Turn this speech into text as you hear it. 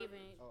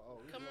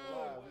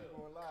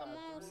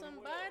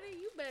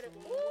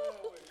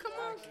Ooh, come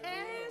on,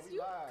 Cass. We You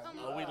live. come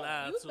We on. we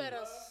live You too.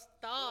 better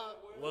stop.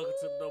 Welcome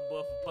to the No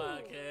Buffer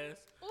Podcast.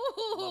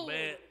 Ooh.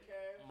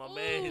 My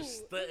man is Ooh.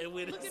 stunting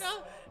with Look us. it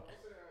up.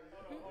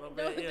 My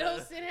man,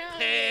 Don't sit down.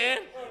 Pan.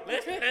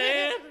 Let's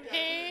pan.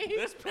 Hey.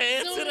 Let's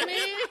pan to Zoom the. in.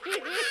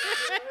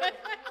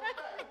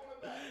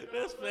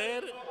 Let's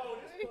pan it.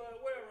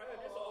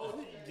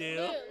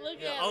 Yeah. Look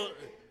Yeah. at Oh, him.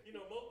 You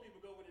know, most people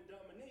go with the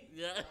Dominique.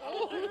 yeah.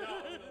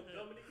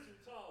 Dominique too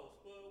tall.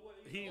 But what?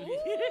 He, Ooh,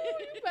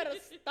 you better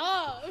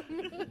stop.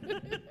 We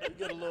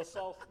get a little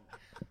saucy.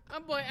 My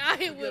boy out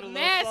here We get with a little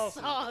mad saucy.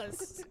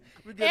 sauce.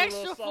 We get a Extra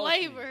little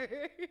saucy. flavor.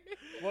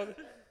 What?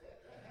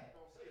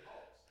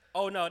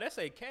 Oh no, that's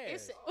a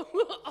Cass. It's,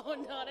 oh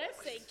no,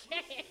 that's a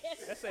cat.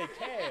 That's a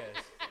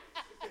Cass.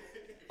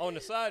 On the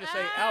side it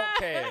say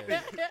Outcast.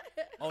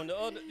 On the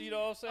other, you know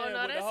what I'm saying? Oh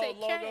no, with the that's whole a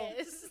logo.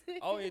 Cass. I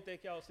don't even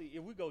think y'all see.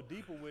 If we go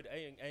deeper with,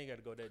 I ain't got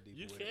to go that deep.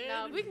 You with can. it.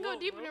 No, we can go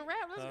deeper bro. than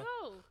rap. Let's Huh?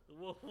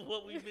 go.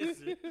 What we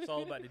missing? It's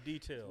all about the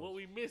details. What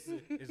we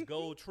missing? It's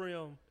gold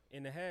trim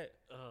in the hat,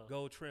 Uh-huh.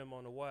 gold trim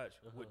on the watch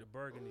with the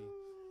burgundy.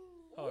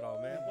 Hold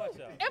on, man. Watch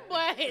out. That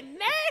boy is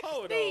nasty.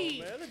 Hold on,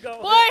 man. Let's go.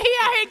 Boy, he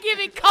out here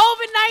giving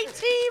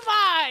COVID-19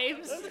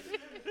 vibes.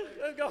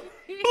 Let's go.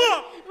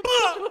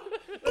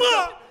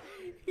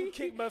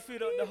 Kick my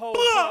feet up the whole Boy,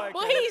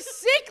 podcast. he's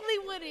sickly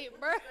with it,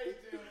 bro.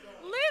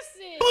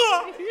 Listen.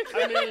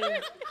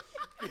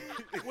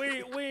 I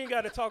mean, we ain't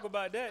got to talk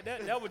about that.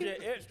 That was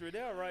just extra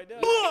there, right there.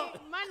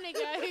 My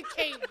nigga out here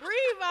can't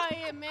breathe out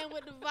here, man,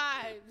 with the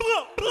vibes.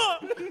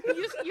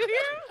 You hear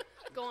him?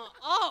 Going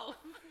off.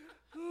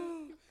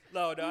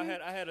 No, I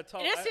had a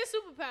talk. And that's his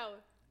superpower.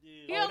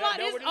 He Oh, don't like that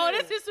this. what it Oh, is?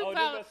 this his Oh, this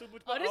superpower. your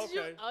superpower? Okay.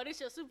 This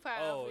your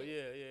superpower. Oh outfit.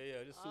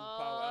 yeah. This superpower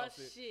Oh,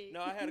 outfit. shit.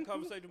 No, I had a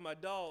conversation with my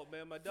dog,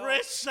 man. My dog.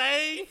 Fresh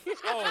shave.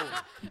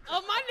 Oh,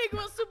 Oh, my nigga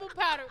was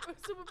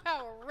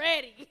superpower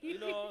ready. you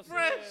know what I'm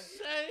Fresh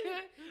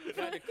saying? shave.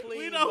 Got the clean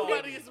We know we body.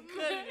 gotta get some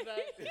cutting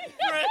tonight.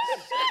 Fresh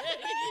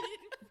shave.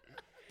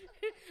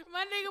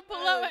 My nigga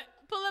pull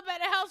up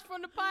at the house from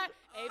the pot.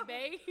 Hey,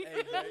 babe.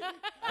 Hey, babe,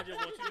 I just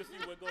want you to see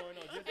what's going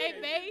on. Just in Hey,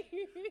 case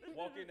you babe.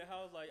 walk in the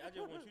house like I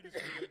just want you to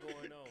see what's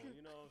going on.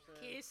 You know what I'm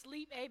saying? Kids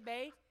sleep. Hey,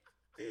 babe.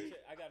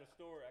 I got a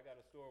story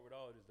with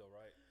all this though,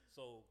 right?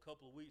 So a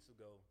couple of weeks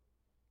ago,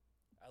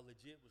 I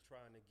legit was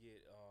trying to get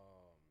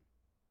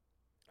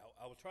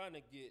I was trying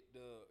to get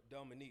the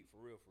Dominique for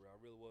real. I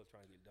really was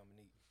trying to get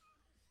Dominique.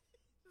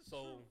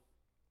 So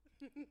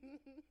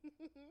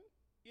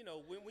you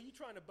know, when you're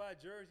trying to buy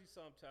jerseys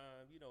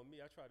sometime, you know,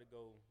 me, I try to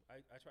go I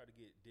try to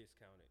get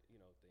discounted, you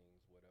know,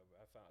 things, whatever.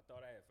 I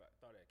thought I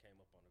came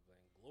up on a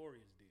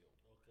Glorious deal.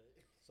 Okay.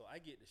 So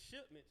I get the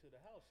shipment to the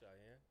house,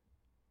 Cheyenne.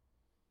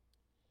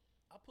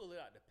 I pull it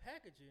out the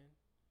packaging.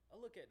 I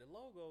look at the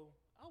logo.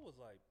 I was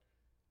like,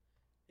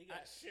 He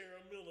got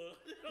Sharon Miller.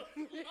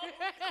 I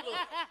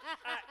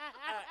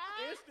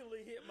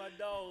instantly hit my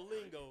dog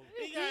lingo.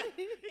 He got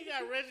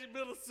Reggie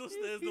Miller's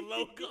sister as the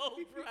logo.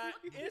 I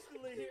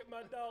instantly hit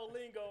my dog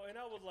lingo, and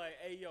I was like,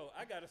 "Hey, yo,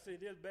 I gotta send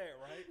this back,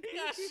 right?" He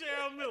got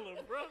Sharon Miller,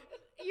 bro.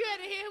 You had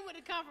to hit him with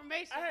the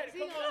confirmation. I had to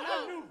 'cause he come. gonna I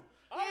know. knew.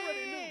 I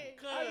already knew.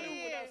 Yeah. I knew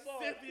when I saw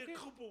it. Cynthia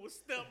Cooper was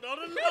stepped on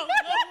the logo.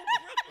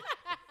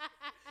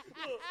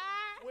 Look,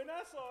 when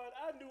I saw it,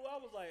 I knew. I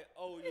was like,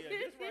 "Oh yeah,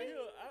 this right here.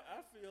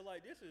 I feel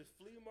like this is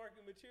flea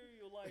market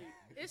material. Like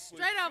It's for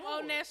straight up sure."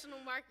 on national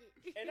market.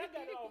 And I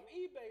got it off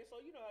eBay, so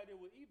you know how I did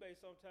with eBay.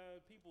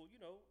 Sometimes people, you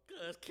know,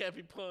 Cause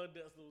Cappy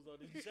Pondexter was on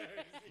these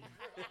jerseys.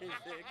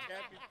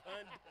 Cappy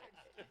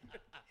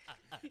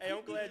Pondexter. Hey,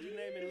 I'm glad you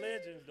naming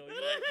legends though. You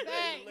naming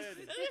Thanks.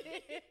 legends.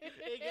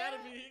 It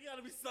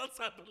gotta be some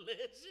type of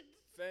legend.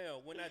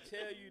 Fam, when I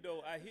tell you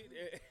though, I hit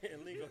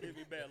and Lingo hit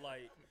me back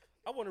like,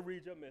 I want to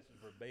read your message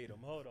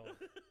verbatim. Hold on,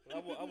 I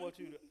want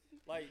you to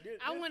like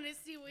this. I want to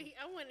see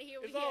I want to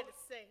hear what It's he all, had to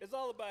say. it's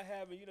all about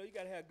having, you know, you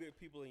gotta have good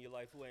people in your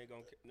life who ain't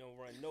gonna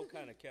run no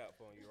kind of cap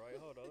on you, right?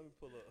 Hold on, let me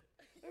pull up.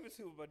 Let me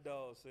see what my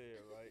dog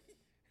said, right?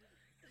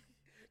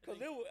 Cause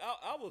I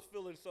was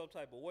feeling some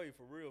type of way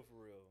for real,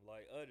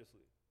 like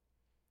honestly.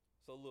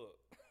 So look,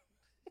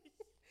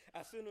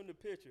 I sent him the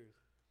pictures.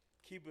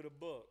 Keep it a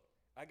buck.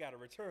 I gotta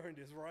return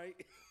this, right?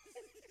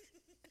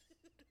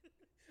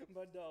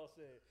 My dog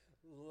said,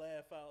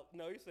 laugh out.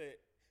 No, he said,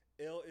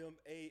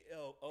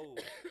 LMALO.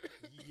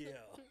 Yeah.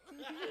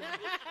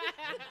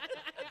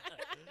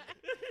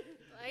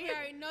 Like, he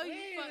already know We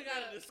you ain't fucked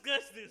gotta up.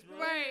 discuss this, bro.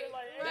 Right,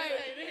 Like, right.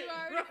 that ain't You it,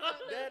 already bro.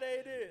 fucked up. That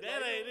ain't it. That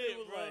ain't it,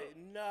 was bro. like,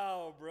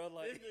 no, bro. This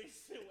Like, nigga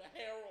sit with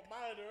Harold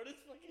Miner on this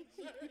fucking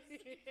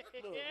jersey.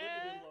 look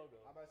at this logo.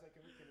 I'm about to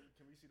say,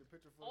 can we see the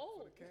picture for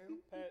Oh. the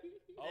cam? Pass it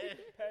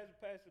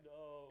the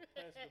black.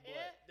 That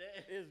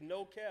There's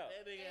no cap.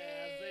 nigga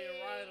had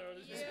Isaiah Ryder on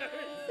his Yo.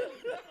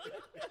 jersey.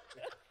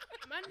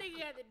 My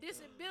nigga got the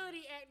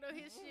disability act on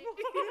his shit.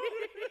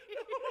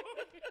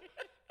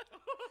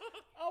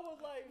 I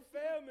was like,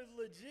 fam is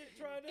legit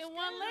trying to In scam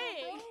one me,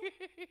 leg.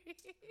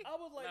 bro. I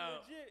was like,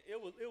 Nah. legit. It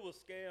was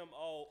scam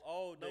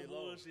all No day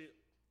long. bullshit.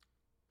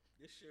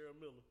 This Sharon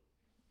Miller.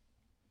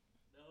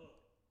 No.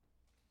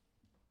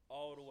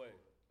 All the way.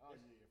 Oh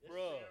yeah.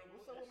 Bruh. Sharon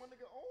What's up with my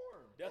nigga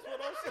Orm? That's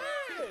what I'm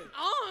saying.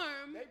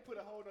 Arm. They put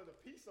a whole other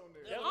piece on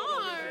there. That's what I'm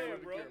Arm. saying, For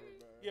the bro. camera,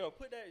 man. Yo,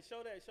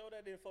 show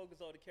that, then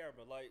focus on the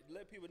camera. Like,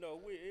 let people know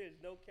is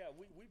no cap.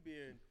 We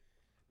being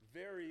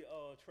very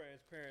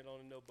transparent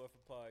on the No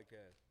Buffer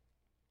podcast.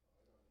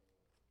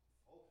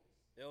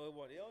 They don't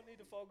need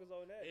to focus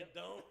on that. It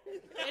don't.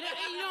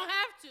 And you don't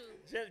have to.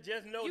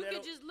 Just know You that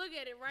can just look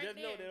at it right just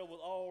there. know that it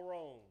was all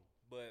wrong.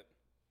 But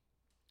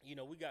we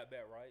got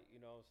back right. You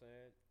know what I'm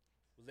saying?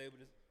 Was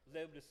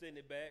able to send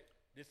it back.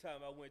 This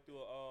time I went through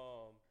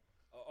a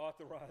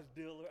authorized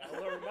dealer. I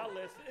learned my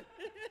lesson.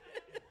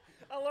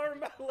 Hold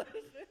on.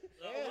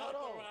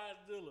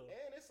 Authorized dealer.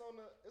 And it's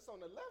on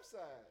the left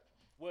side.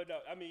 Well,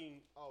 no, I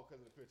mean, Oh, because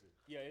of the picture.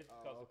 yeah, it's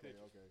because of okay,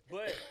 pictures. okay.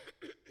 But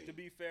to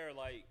be fair,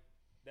 like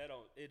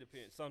it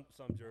depends. Some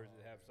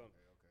jerseys have some.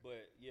 Okay.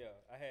 But yeah,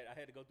 I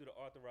had to go through the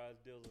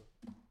authorized dealer.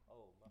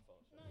 Oh, my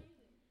fault. No, you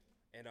didn't.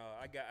 And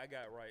I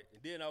got right.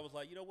 And then I was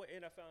like, you know what?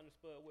 And I found the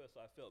spud well, so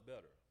I felt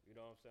better. You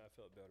know what I'm saying? I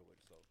felt better with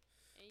it. So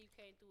And you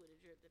came through with a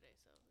drip today,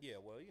 so. yeah,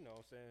 well, you know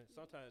what I'm saying?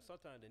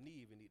 Sometimes the knee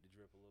even need to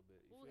drip a little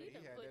bit. You Ooh, feel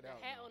he me? done put the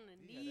hat on the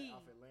He knee.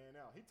 had that outfit laying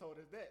out. He told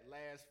us that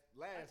last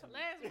week.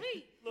 Last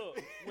week. Look,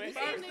 when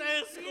First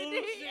day of school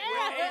shit.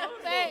 Yeah,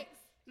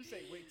 facts. He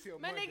said wait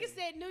till My Monday. nigga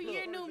said New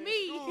Year, new First me.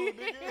 day of school,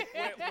 nigga.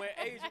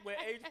 when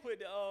Age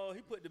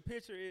put the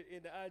picture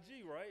in the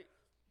IG, right?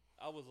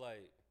 I was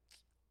like,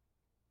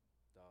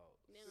 dog,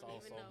 They don't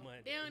sauce even on know.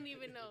 Monday. They don't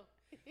even know.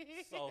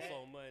 Sauce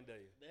on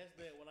Monday. That's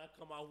that when I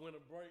come out winter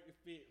break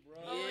fit,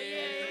 bro. Oh,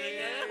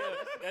 yeah.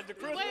 That's the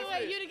Christmas.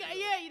 Wait, fit. you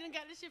done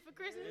got this shit for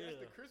Christmas? Yeah.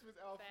 That's the Christmas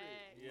outfit.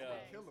 Facts, Yeah.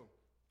 facts. Kill him.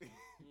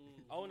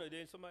 Oh no!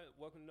 Then somebody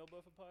welcome to No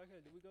Buffer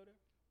podcast. Did we go there?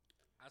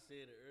 I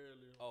said it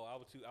earlier. Oh, I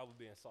was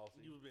being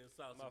saucy. You was being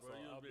saucy, My bro. fault.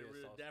 You I was was being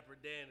being real saucy. dapper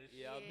Danish.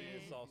 Yeah, I was being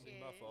Yeah, saucy.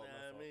 My yeah. fault. Nah, My I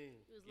fault. mean,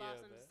 You was Yeah, lost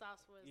in the man.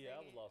 sauce for a second. Yeah, I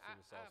was lost in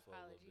the sauce for a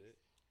little apologies. bit.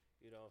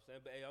 You know what I'm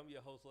saying? But hey, I'm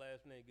your host.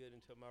 Last name good.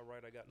 And to my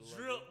right, I got the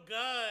drip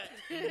God.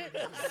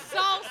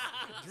 Sauce,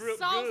 Drip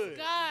sauce good.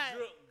 God.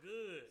 Drip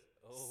good.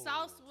 Oh.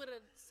 Sauce with a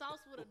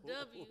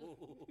W.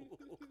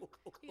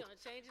 He gonna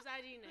change his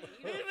IG name.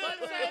 You He done done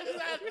fucked changed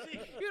around. his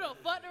IG. You done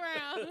fucked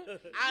around.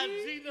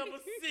 IG number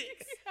 6.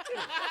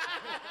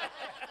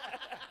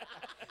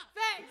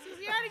 Facts, 'cause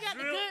he already got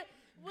the Drip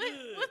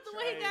good. What's the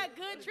way he got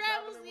good Good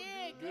travels? traveling with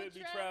Yeah, good. Good be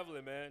travels.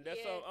 traveling, man. That's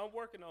Yeah. I'm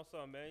working on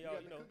something, man. You Y'all,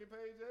 got you the know. cooking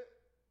page yet?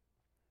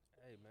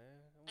 Hey,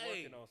 man, I'm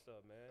Hey. working on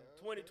stuff, man. Okay.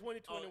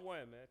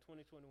 2021, man.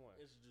 2021.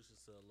 Introduce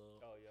yourself,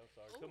 love. Oh yeah, I'm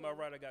sorry. Ooh. To my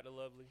right, I got the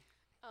lovely.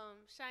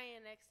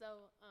 Cheyenne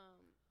XO.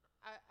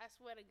 I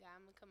swear to God,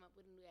 I'm gonna come up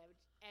with a new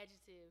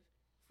adjective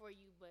for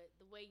you, but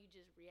the way you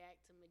just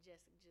react to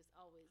Majestic just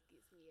always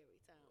gets me every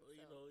time. Well,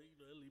 you So. know,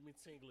 it leave me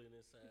tingling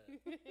inside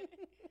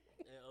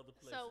and other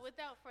places. So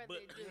without further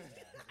But- ado,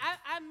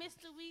 I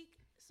missed a week,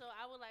 so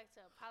I would like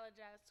to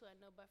apologize to our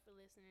No Buffer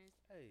listeners.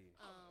 Hey,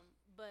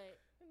 But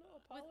you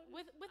know,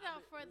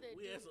 without further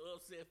we ado, had some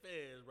upset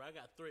fans, bro. I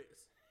got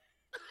threats.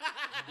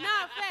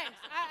 nah, facts.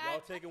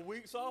 y'all taking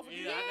weeks off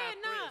again? Yeah, I got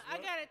threats, I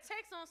bro. got a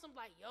text on some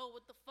like, yo,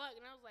 what the fuck,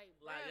 and I was like,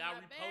 Like bruh, y'all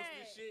my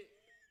reposting bad. shit.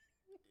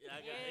 Yeah,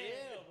 I got bro.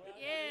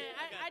 Yeah,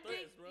 I got I did.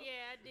 threats, bro.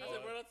 Yeah, I did. I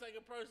said, bro, don't take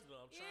it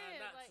personal. I'm trying Yeah,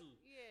 not like, to.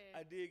 yeah.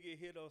 I did get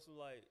hit on some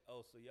like,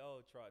 oh, so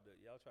y'all tried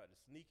to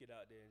sneak it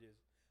out there and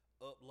just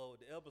upload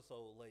the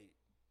episode late.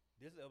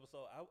 This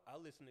episode, I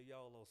listened to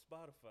y'all on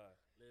Spotify.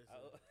 Listen,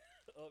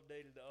 I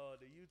updated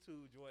the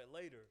YouTube joint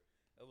later.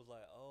 It was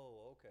like,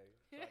 oh, okay.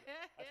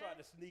 I tried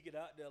to sneak it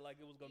out there like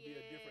it was gonna be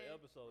a different Yeah.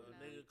 episode. a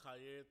Nah. nigga call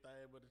you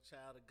everything but a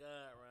child of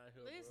God around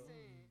here, bro.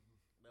 Listen.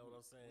 That's what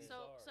I'm saying.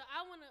 So Sorry.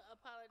 I want to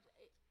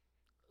apologize.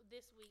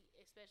 This week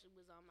especially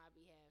was on my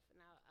behalf, and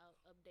I'll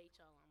update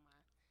y'all on my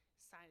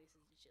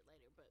sinuses and shit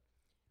later. But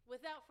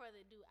without further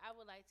ado, I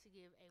would like to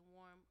give a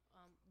warm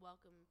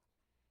welcome.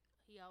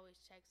 He always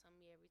checks on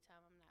me every time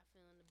I'm not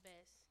feeling the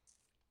best.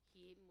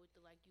 He hit me with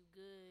the like, you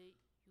good,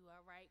 you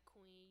all right,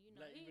 queen. You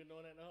know, Like, you been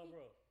doing that to her,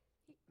 bro?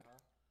 Huh?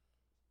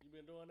 You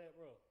been doing that,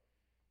 bro?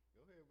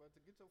 Go ahead, bro.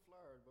 Get your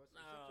flowers, bro. Ship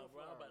Nah, your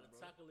bro. I'm about to flowers, bro.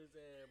 tackle his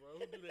ass, bro.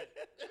 Who do that?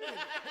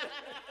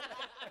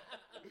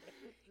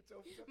 Get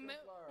your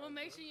flowers,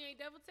 make bro. sure you ain't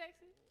double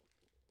texting.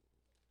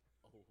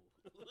 Oh.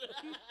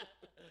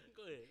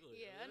 Go ahead.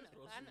 Yeah, I Let's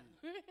know. proceed.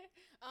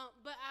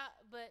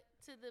 But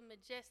to the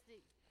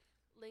Majestic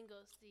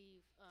Lingo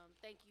Steve,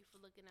 thank you for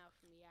looking out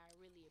for me. I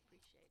really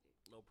appreciate it.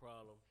 No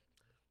problem.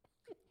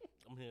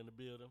 I'm here in the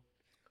building.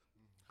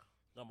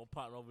 Got my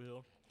partner over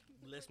here.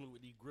 Bless me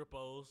with these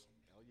grippos.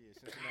 Oh yeah,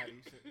 Cincinnati.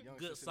 Young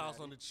Good Cincinnati. sauce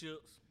on the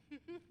chips.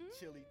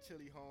 Chili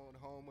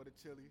home of the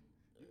chili.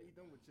 You eat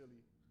them with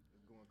chili,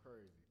 it's going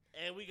crazy.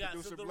 And we got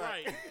to Producer the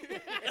Black. right.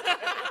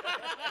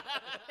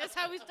 That's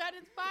how we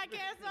started the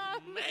podcast off?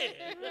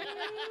 Man.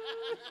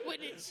 With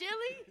the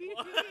chili?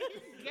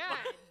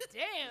 God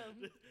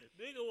damn.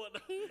 Nigga, what the...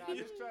 Nah,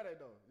 just try that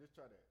though. Just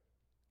try that.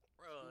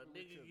 Bro, Scoop it with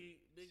nigga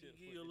chili. give Chips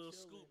you with a the little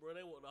chili. scoop, bro.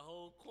 They want the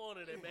whole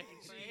corner of that mac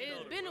and cheese. It's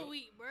on it, been bro. a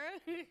week, bro.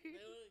 Go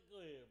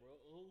ahead, bro.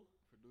 Ooh,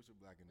 Producer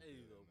Black in the there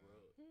you go, building,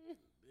 bro. man.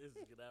 This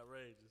is getting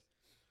outrageous.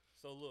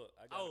 So look,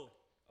 I got. Oh,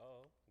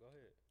 Go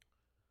ahead.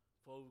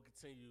 Before we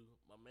continue,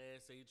 my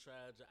man said he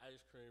tried your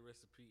ice cream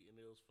recipe and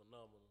it was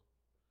phenomenal.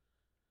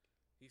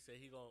 He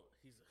said he's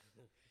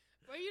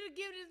For you to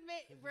give this man,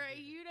 bro,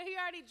 you know he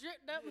already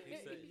dripped up. He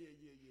said-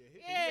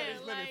 He Yeah,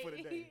 had his limit like, for the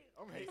day.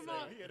 I'm Come hating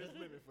on. He had his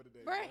limit for the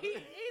day. Bro, he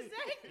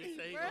exactly,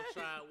 said he bro. gonna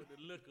try it with the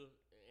liquor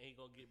and he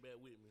gonna get back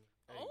with me.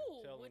 Hey,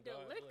 Oh, tell with him the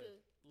God liquor.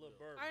 bless. Little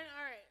bourbon.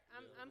 All right.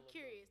 I'm little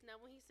curious. Now,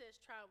 when he says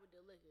try with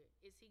the liquor,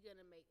 is he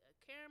gonna make a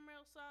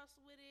caramel sauce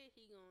with it?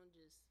 He gonna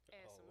just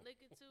add some Oh.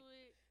 liquor to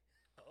it?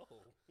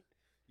 Oh.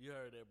 You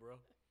heard that, bro?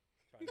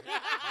 Trying to-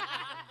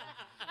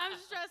 I'm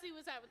just trying to see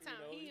what type of you time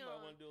know, he you might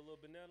on. want to do a little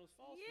banana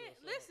sauce. Yeah,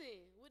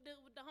 listen, with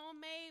the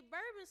homemade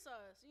bourbon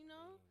sauce, you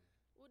know,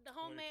 with the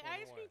homemade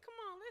ice cream. 2021. Come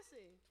on,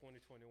 listen,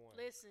 2021.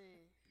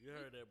 listen. You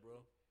heard that,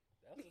 bro?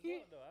 That's what's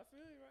up, though. I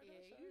feel you right Yeah,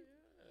 there. you,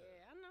 Yeah.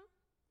 yeah, I know.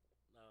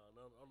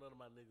 No, none of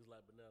my niggas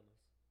like bananas.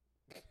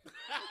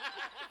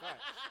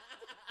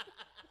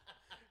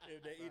 If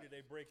they eat it,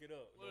 they break it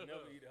up. They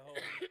never eat it whole.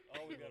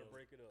 Always got to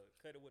break it up.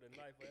 Cut it with a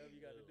knife, whatever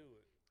you got to do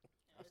it.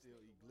 I still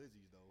eat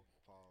glizzies though.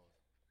 Pause.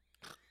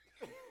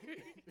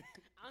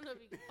 I don't know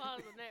if you can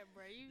pause on that,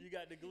 bro. You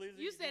got the glizzy.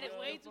 You said it uh,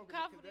 way too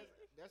confident.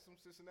 That's some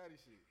Cincinnati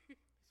shit.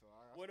 So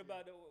What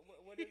about the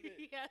what is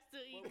He it? has to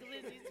eat What was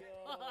glizzies. the,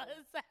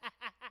 Pause.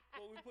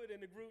 What we put in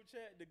the group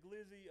chat? The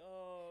glizzy.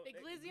 The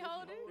glizzy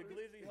holder? The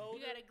glizzy holder.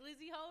 You got a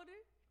glizzy holder?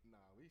 Nah,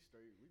 we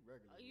straight. We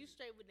regular. Are you with it.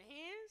 straight with the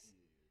hands?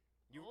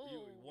 You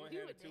Oh, one he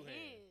hand or with two the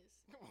hands.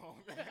 Come on,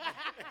 man.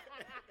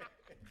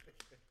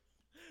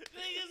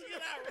 Niggas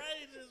get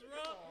outrageous, bro.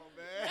 Come on,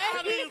 man.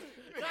 That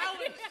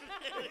was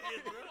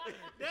shenanigans, bro.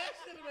 That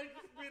shit make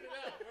you spit it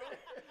out, bro.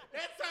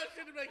 That type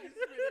shit make you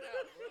spit it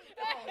out, bro.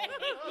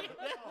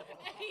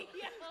 Hey,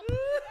 yo.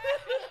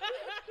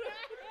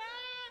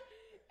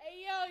 Hey,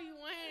 yo, you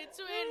one hand,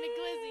 two hand, the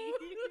glizzy.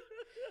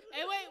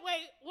 Hey,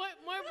 wait. What?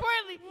 More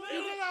importantly,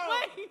 Leave it alone.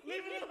 wait.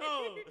 Leave it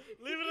alone.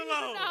 Leave it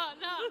alone.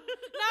 No,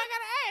 I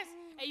gotta ask.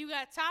 Hey, you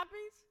got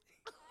toppings?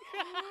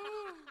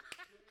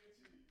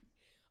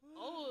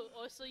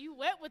 Oh, so you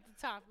wet with the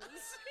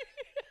toppings?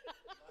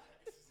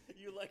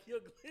 You like your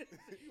glizzy?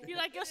 You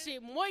like your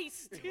shit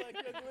moist? You like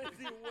your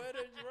glizzy wet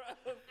or dry,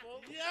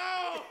 folks?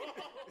 Yo!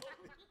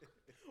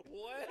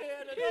 Wet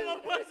or Come on,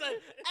 dry? person.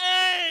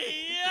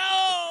 Hey,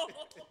 yo!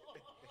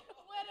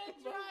 Wet or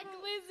dry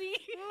glizzy?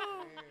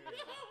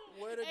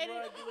 Wet or Hey,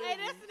 dry hey,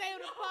 that's glizzy? the name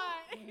of the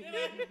pod.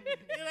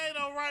 It ain't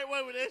no right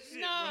way with that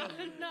shit, No,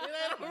 bro. no. It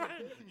ain't no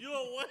right. You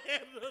a one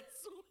or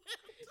two.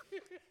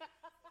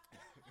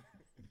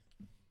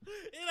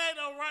 It ain't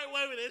no right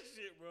way with that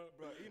shit, bro.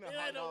 Bro, eating a It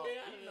hot ain't no dog. way.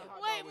 Eating a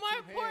hot Wait, dog with more 2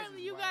 hands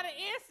importantly, is you wild. gotta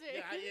answer.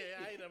 Yeah,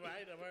 I ain't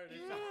never heard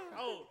this shit.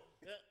 Oh.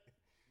 Yeah.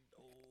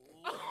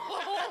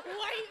 Oh,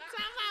 wait,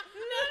 time out.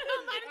 No,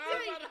 I'm about to I'm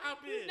tell you. about to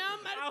hop in. No,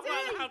 I'm about to I'm tell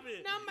about to you. hop in.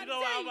 No, I'm about You to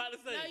know tell what I'm you. about to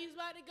say? No, you was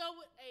about to go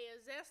with a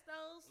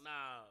Zestos.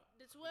 Nah.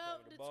 The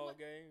 12. The ball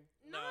game?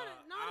 No,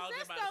 no, I was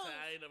the just about to Zestos.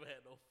 say I ain't never had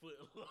no foot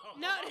long.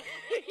 No,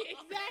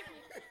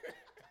 exactly.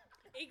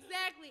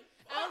 Exactly.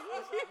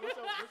 What's your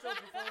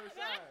preferred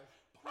size?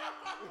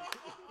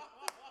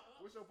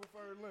 What's your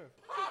preferred length?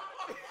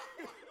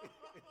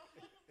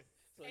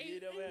 So you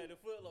never had the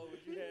foot long, but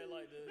you had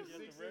like the 6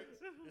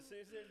 the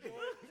 6-inch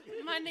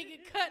joint? My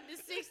nigga cut the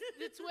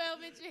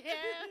 12 inch in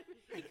half.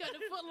 He cut the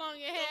foot long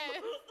in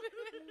half.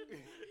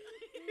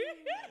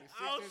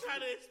 I was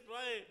trying to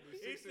explain.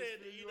 He 6 said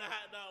inch that eat a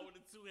hot dog with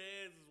the 2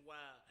 hands is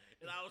wild.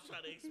 And I was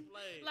trying to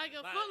explain. Like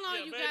a foot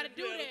long, you maybe gotta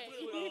do you had a that.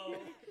 foot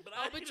long, but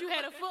Oh, but you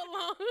had a foot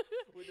long.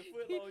 With the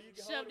foot long, you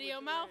can Shoved hold it in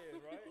your with mouth?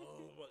 hands, right?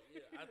 Oh, but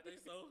yeah, I think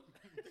so.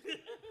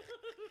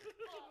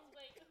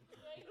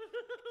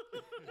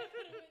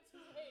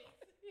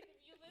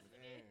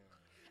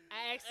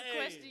 I asked the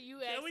question,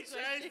 you Can asked we the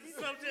change question. the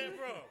subject,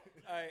 bro?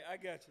 All right, I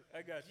got you.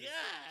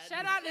 Yeah.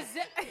 Shout out to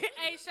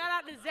hey, shout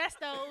out to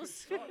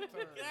Zestos. God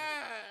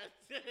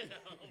damn.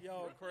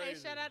 Y'all Hey,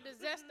 crazy. shout out to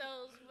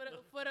Zestos for the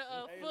Ain't foot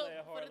laugh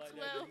for hard the like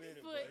that 12 in a minute,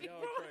 foot. bro.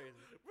 Y'all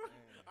crazy.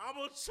 I'm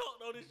gonna choke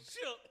on this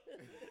chip.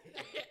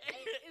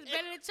 It's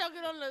better than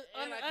choking on the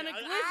on a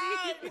Alright,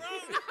 glizzy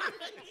bro.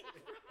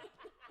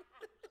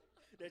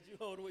 That you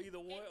hold with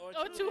either one or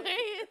or two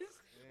hands,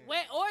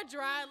 wet or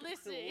dry.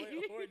 Listen.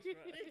 Wet or dry.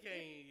 They can't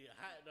eat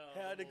hot dog.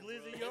 Have the no more,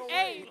 glizzy bro. your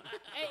Hey,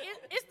 way.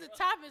 it's the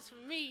toppings for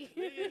me.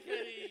 Niggas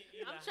can't eat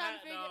I'm a trying hot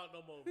to figure- dog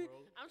no more,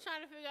 bro. I'm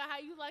trying to figure out how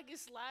you like it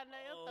sliding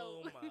down your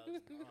Oh throat. my god.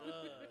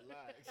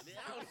 Relax.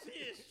 Now she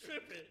is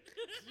tripping.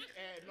 She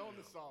adding on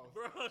the sauce.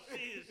 Bro,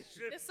 she is The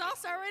tripping.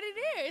 sauce already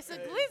there. It's a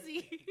Hey.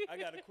 glizzy. I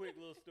got a quick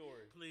little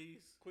story.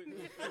 Please. Quick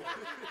little story.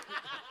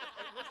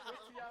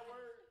 What's your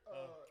word?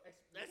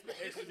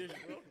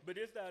 Expedition. But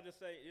it's not the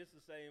same. It's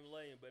the same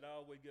lane. But I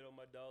always get on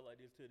my dog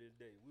like this to this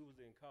day. We was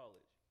in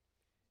college,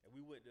 and we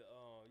went to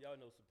y'all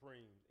know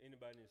Supreme.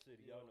 Anybody in the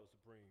city, y'all know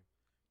Supreme.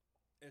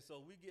 And so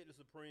we get to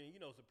Supreme.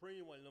 You know,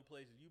 Supreme one of them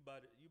places you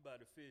buy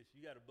the fish. You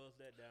got to bust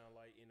that down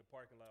like in the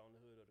parking lot on the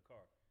hood of the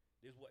car.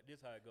 This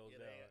how it goes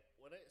Yeah, down. they, Right?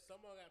 well,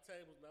 someone got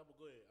tables now, but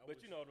go ahead. But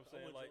you know what I'm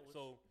saying. Like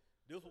so,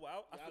 this was I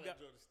Y'all forgot.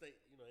 enjoy the state.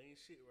 You know, ain't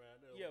shit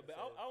around there. Yeah, but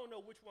I don't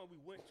know which one we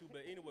went to.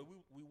 But anyway,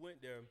 we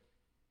went there.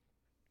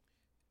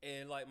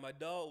 And like my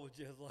dog was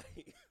just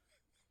like,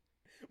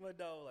 my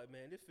dog was like,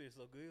 man, this feels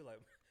so good. Like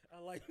I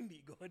like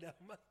meat going down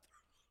my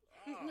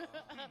throat.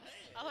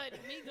 I like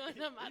the meat going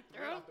down my Right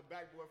throat. off the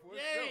backboard for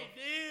Yeah, himself.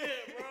 he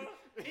did, bro.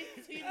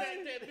 He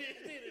backed that bitch,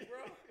 did it,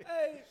 bro?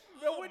 Hey,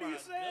 Oh bro, when my you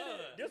said God.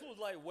 it, this was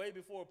like way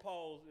before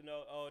pause, you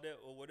know, all that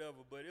or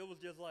whatever. But it was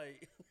just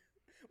like,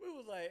 we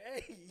was like,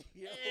 hey,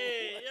 yo,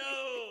 Hey, yo.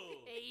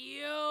 Hey,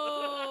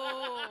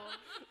 yo.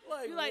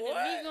 like You like what?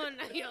 the meat going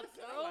down your I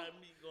throat? like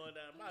meat going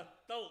down my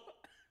throat.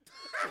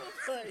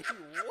 like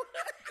what?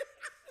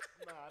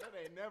 Nah, that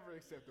ain't never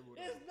acceptable.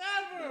 It's though.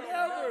 never.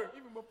 Never.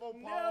 Even before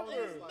Never. pause.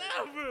 It's like,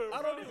 never. I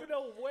don't even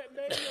know what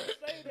made him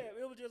say that.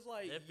 It was just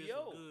like, That fish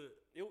yo, was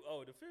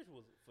good. the fish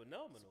was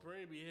phenomenal.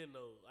 Supreme be hitting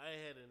those. I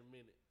ain't had it in a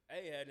minute. I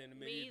ain't had it in a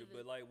minute Me either, either.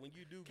 but like when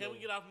you do, Can go, we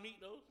get off meat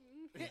though?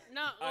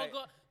 No, Alright.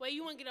 wait,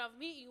 you want to get off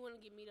meat? You want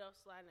to get meat off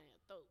sliding down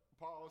your throat?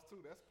 pause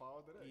too. That's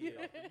pause to that.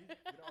 Yeah.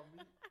 Get off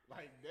me.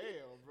 Like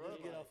damn, bro.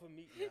 Let's get Like, off of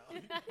meat now.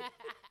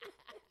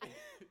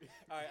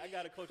 All right, I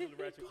got a culturally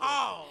ratchet.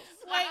 Pause.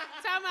 Wait,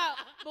 time out.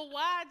 But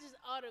why I just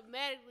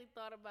automatically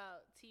thought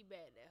about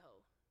T-Bag that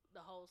the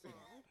whole song.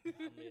 I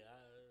mean, I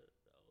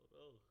don't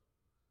know.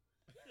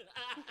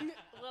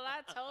 Well,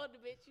 I told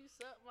the bitch, you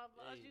suck my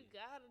balls, Hey. you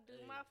gotta do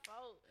Hey. my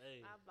fault.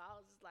 Hey. My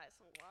balls is like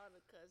some water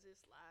cause it's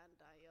sliding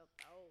down your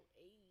throat.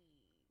 Ayy.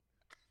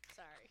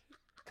 Sorry.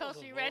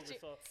 Country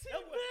Ratchet.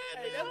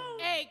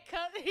 Hey,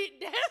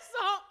 that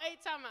song, hey,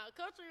 time out.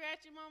 Country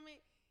Ratchet moment.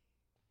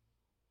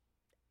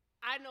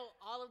 I know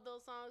all of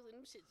those songs and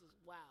them shits was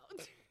wild.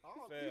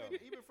 Fam.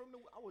 Even from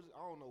I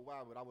don't know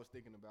why, but I was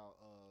thinking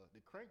about the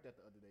crank that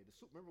the other day.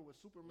 Remember what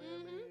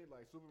Superman made?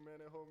 Like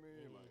Superman that whole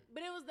man, like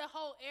But it was the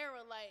whole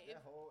era. Like,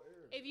 that whole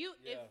era. if you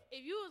Yeah.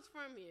 if you was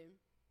from here,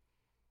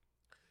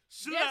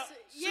 Shootout.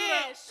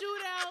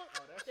 shootout,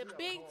 Oh, that the Shootout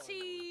big hard,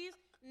 tees,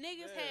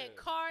 niggas had Yeah.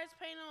 cars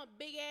painted on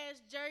big ass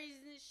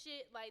jerseys and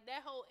shit. Like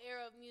that whole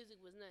era of music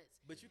was nuts.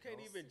 But you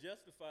can't even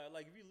justify it.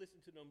 Like if you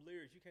listen to them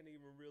lyrics, you can't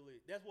even really.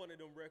 That's one of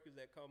them records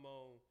that come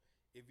on.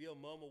 If your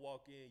mama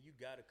walk in, you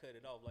gotta cut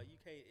it off. Like you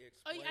can't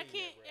Oh, explain. I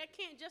can't That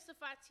record.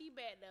 justify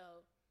T-Bag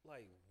though.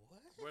 Like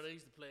what? Bro, they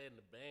used to play in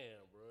the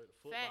band, bro. The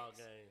football Facts.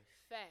 games.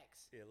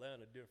 Facts.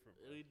 Atlanta different.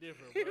 Bro. It be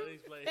different, bro. They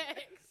used to play.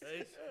 Facts. They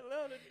used to-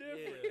 Atlanta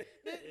different.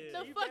 Yeah.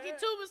 The You fucking bad?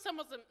 tuba's talking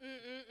about some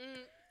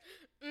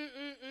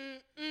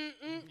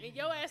and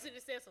your ass in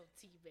the said some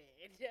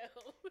T-Bag, yo.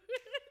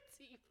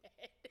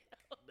 T-Bag,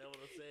 yo. That's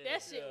what I'm saying.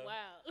 That shit Yeah.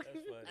 wild.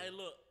 That's funny. Hey,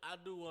 look, I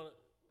do want to.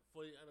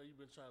 For you, I know you've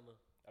been trying to.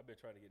 I've been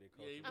trying to get that Yeah,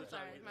 culture. you've been I'm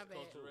trying sorry, to my get this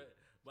bad. culture right.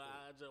 But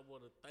I just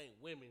want to thank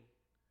women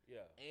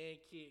Yeah. and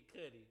Kid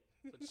Cudi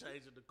for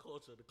changing the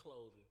culture of the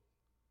clothing.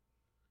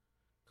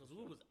 Cause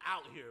we was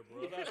out here,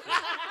 bro.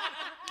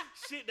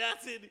 Shit,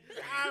 that's it.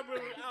 I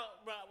remember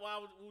out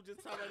while we were just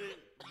talking about it.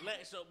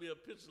 Black showed me a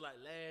picture like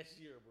last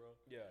year, bro,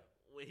 Yeah.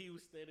 when he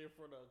was standing in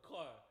front of a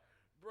car.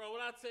 Bro, when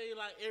I tell you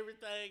like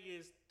everything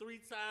is 3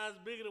 times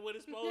bigger than what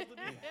it's supposed to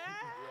be.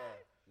 Yeah.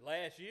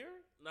 Last year?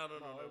 No.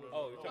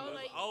 Oh, you're talking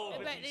like, Oh,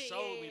 but back you then,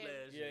 showed yeah, me yeah.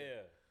 last Yeah, year.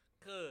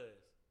 yeah. Cuz,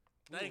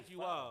 We thank was you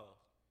foul. all.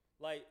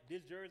 Like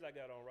this jersey I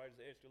got on, right,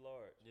 is extra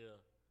large. Yeah.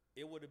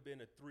 It would have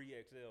been a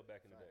 3XL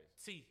back in the day.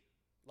 T.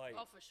 Like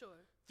Oh, for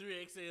sure.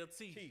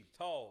 3XLT. T,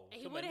 tall. And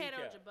he to my would have had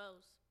on kneecap.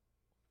 Jabos.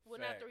 Well,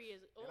 not Facts. 3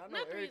 years ago. And I know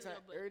Not 3 years ago,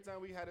 but every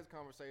time we had this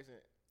conversation,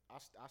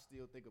 I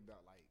still think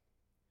about like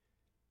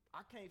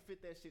I can't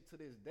fit that shit to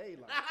this day.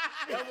 Like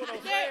That's what I'm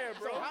That- saying, so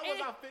bro. how was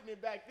It- I fitting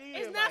it back then?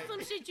 it's not like,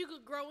 some shit you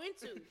could grow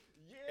into.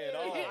 yeah, At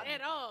all.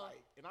 At all. Like,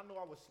 and I know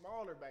I was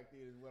smaller back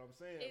then. Is what I'm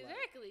saying. Like-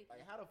 Exactly.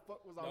 Like, how the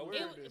fuck was I No,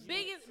 wearing It, this?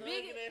 biggest,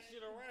 Tugging that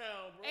shit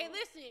around, bro. Hey,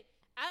 listen.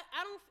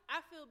 I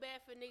feel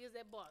bad for niggas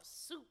that bought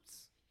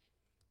suits.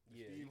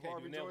 Yeah, Steve you can't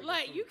Harvey do nothing Jordan? with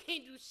Like the you suit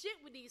can't do shit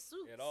with these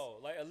suits at all.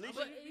 Like at least,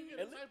 But- you get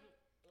at the le- type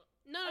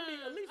of- No, I mean,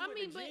 at least I with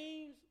mean, the but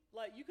jeans,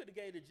 like you could have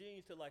gave the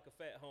jeans to like a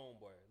fat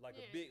homeboy, like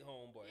Yeah. a big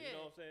homeboy. You Yeah. know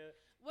what I'm saying?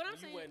 what I'm When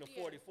you saying, wearing the yeah.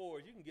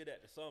 44s, you can get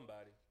that to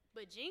somebody.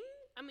 But jeans,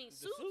 I mean The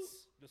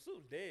suits. the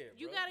suit's dead.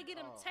 You bro. gotta get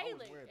them Oh, I was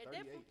tailored. wearing At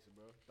that 38s, point,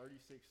 bro.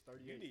 36,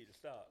 38. You need to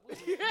stop. What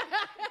you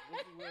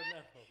wear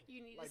now?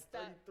 you need like to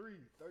stop.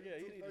 33, 32, Yeah,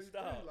 you need to 33.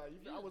 stop. Like,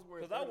 I was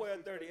wearing Cause I wear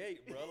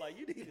 36, 38, bro. Like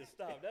you need to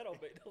stop. That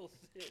don't make no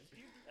sense.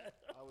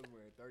 I was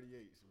wearing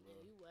 38s, bro.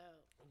 You wow.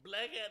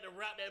 Black had to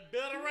wrap that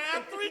belt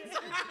around 3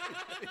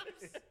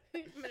 times.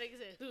 My nigga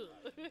said, who?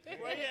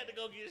 Bro, he had to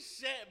go get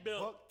Shaq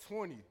belt. Buck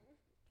 20,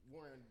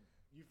 wearing,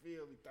 you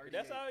feel me, 38.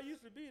 That's how it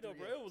used to be though,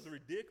 bro. It was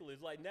 38s. ridiculous.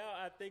 Like now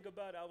I think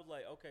about it, I was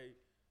like, okay,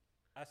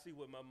 I see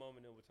what my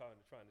mom and them were trying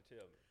to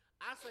tell me.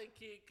 I say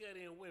Kid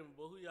Cudi and women,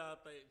 but who y'all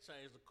think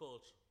changed the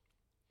culture?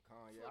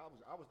 Kanye.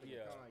 I was thinking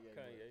Yeah,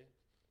 Kanye.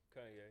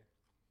 Kanye.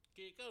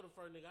 Kid Cudi the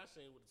first nigga I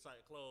seen with the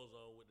tight clothes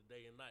on with the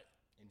day and night.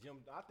 And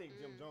I think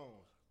Jim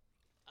Jones.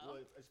 Oh.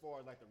 Was, as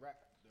far as like the rap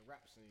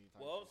scene.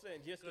 Type Well, I'm shit.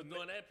 saying just to Because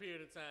during that period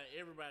of time,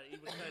 everybody,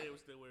 even Kanye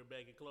was still wearing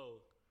baggy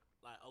clothes.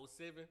 Like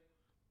 07,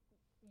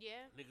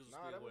 Yeah. niggas was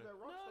Nah, still that was wearing.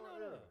 that Rockstar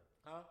No. era.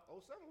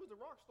 Huh? 07 was the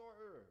Rockstar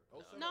era.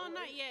 07, No, 08.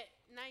 not yet.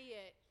 Not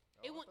yet.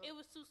 It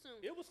was too soon.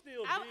 It was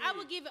still I big.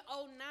 would give it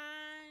 09,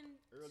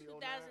 Early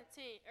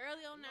 2010,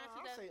 early 09, Nah,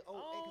 I 2000. say 08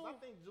 because I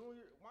think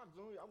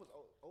I was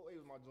 08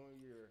 was my junior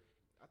year.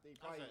 I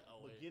think probably say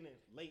 08. beginning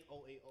late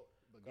 08.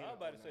 Beginning I was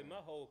about to say 09.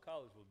 my whole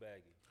college was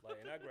baggy. Like,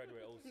 and I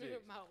graduated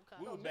 06. My whole We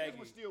college. was Niggas baggy.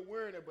 was still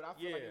wearing it, but I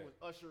feel like Yeah. it was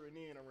ushering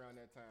in around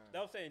that time.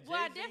 I was saying Well,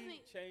 I Jay-Z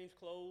definitely- changed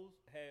clothes,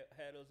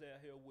 had us out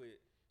here with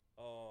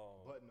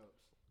Button ups.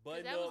 'Cause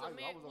button that was ups. I was on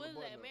the what was that?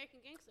 button-up. American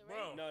Gangster, Bro.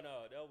 right? No,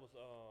 that was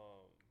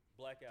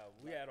Black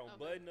Album. We had on Okay.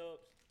 button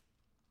ups,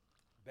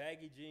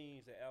 baggy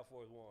jeans, and Air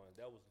Force One.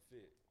 That was the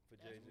fit for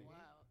That's Jay-Z.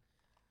 wild.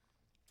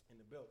 In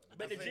the belt.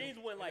 But the I say- jeans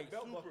went and the like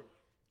belt super. buckle.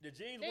 The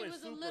jeans They went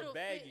was a super little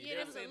baggy. fit, yeah, I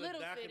they was seen a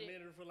little a fitted.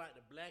 documentary for like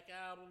the Black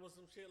Album or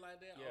some shit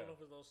like that. I Yeah. don't know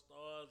if it's on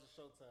Stars or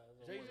Showtime.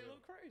 or Jay-Z whatever.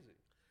 looked crazy.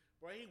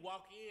 Bro, he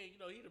walk in,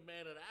 he the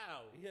man of the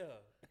hour. Yeah.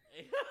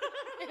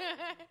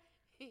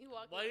 He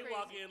walking Boy, he crazy.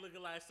 walk in looking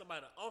like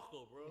somebody's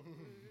uncle, bro.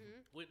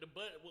 Mhm. With the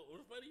button,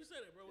 what's funny you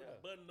said it, bro. With Yeah.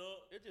 the button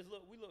up. It just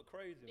we look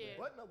crazy, Yeah. man.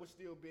 Button up was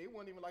still big. It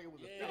wasn't even like it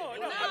was a Yeah. fit. No, No, I mean,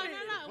 no,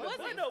 it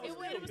button wasn't. up was It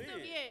still was still,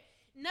 big. yeah.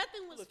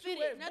 Nothing was Look, fitted.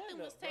 2X Nothing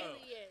was button up,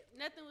 tailored bro. yet.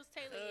 Nothing was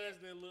tailored Cuz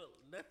yet. didn't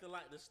look nothing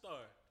like the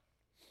star.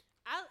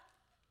 I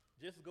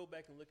Just go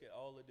back and look at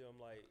all of them,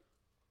 like,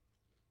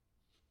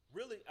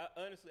 really,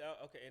 honestly,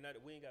 okay, and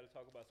we ain't got to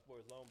talk about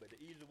sports long, but the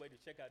easiest way to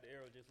check out the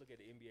era is just look at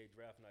the NBA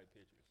draft night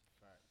pictures.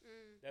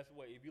 That's the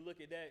way. If you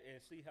look at that and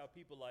see how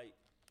people like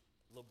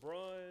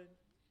LeBron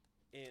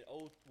in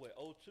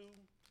 02,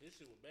 This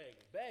shit was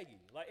baggy. baggy.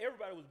 Like,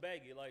 everybody was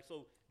baggy. Like,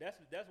 so that's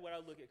what I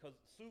look at, because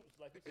suits,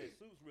 like you said,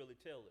 suits really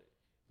tell it.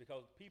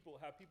 Because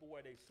how people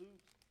wear their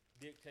suits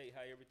dictate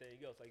how everything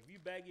else. Like, if you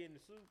baggy in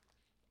the suit,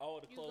 all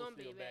the You clothes gonna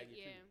be still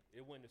baggy baggy, too.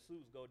 And when the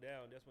suits go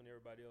down, that's when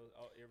everybody else,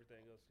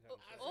 everything else. Kind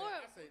of Or-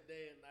 I say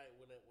day and night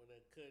when that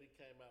Cuddy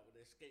came out with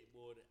that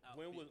skateboard outfit.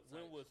 when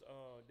was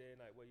type day and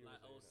night? What year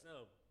shit. Like was that?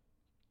 07.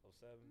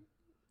 07?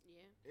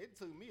 yeah. It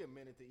took me a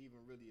minute to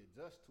even really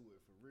adjust to it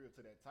for real,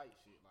 to that tight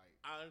shit. Like,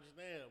 I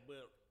understand,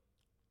 but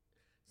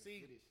the see,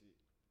 fitted shit.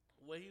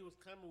 what he was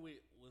coming with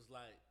was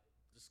like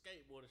the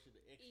skateboard and shit, the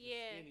extra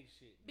Yeah. skinny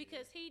shit.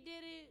 Because he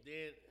did it.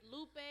 Then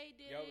Lupe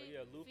did Yeah, it.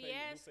 yeah, Lupe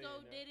Fiasco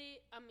in there. did it.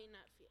 I mean,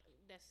 not Fiasco.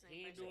 That's the same he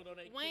ain't person. doing on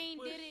that Wayne kick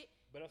push. did it.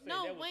 But I'm saying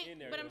No, that was Wayne. in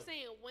there. But I'm though.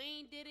 saying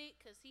Wayne did it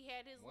because he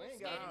had his little Wayne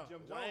skater. got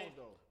Jim Wayne- Jones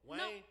though.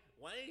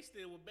 Wayne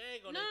still with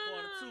bag on No, that no,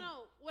 quarter no, too.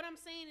 no. What I'm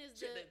saying is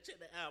Check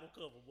the album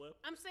cover, boy.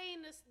 I'm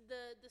saying this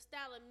the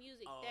style of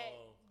music that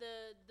Oh.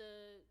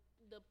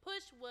 the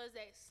push was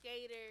that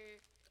skater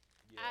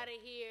Yeah. out of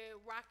here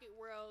Rocket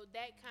World,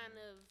 that kind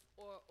of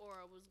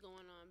aura was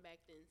going on back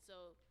then.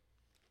 So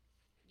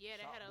yeah,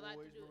 that Shop had a lot to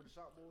Boys, do. remember the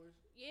Shop Boys?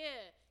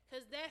 Yeah,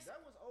 cause that's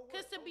That was over.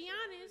 because to be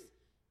honest,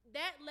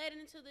 that led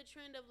into the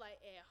trend of like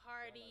Ed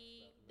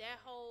Hardy, that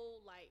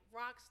whole like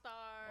rock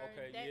star,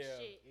 Okay, that yeah.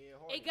 shit.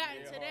 Ed It got Ed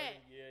into Hardy, that.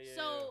 yeah,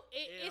 So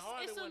And it's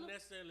Hardy a wasn't li-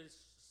 necessarily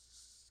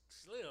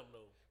slim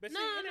though. But No,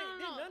 see, no, it ain't,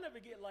 no. none of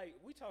it get like,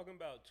 we talking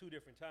about two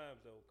different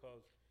times though,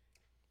 cause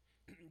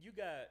you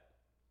got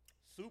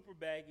super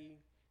baggy,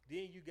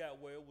 then you got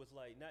where it was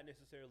like not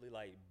necessarily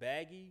like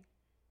baggy,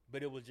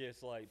 but it was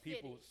just like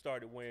people Fitted.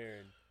 started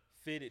wearing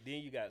fitted.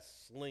 Then you got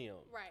slim.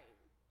 right.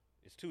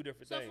 It's two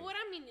different So things. for what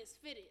I mean is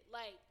fitted.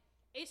 Like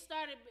it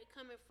started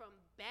coming from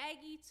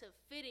baggy to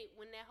fitted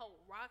when that whole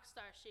rock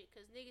star shit.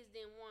 Cause niggas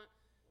didn't want,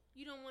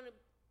 you don't want to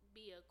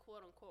be a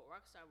quote unquote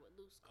rock star with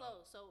loose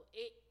clothes. So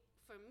it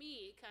for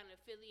me it kind of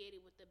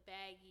affiliated with the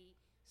baggy,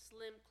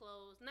 slim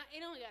clothes. Not it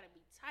only got to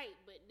be tight,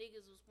 but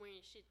niggas was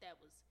wearing shit that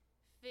was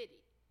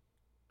fitted.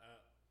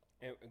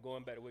 And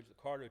going back to which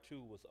Carter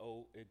 2 was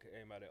it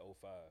came out at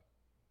 05,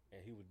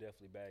 and he was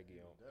definitely baggy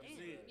on.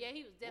 See, Yeah,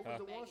 he was What was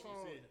definitely the one baggy.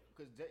 song? That's it.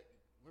 Because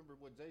remember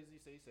what Jay-Z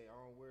say? He say, I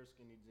don't wear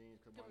skinny jeans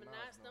because The my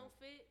knots knots don't don't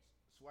fit.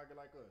 swagger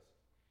like us.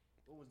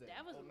 What was that?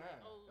 That was 09. like,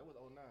 That was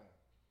 09.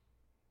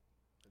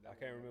 I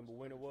can't remember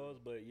when it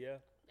was, but yeah.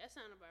 That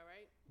sounded about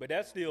right. But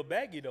that's still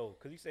baggy though,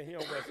 cause he said he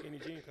don't wear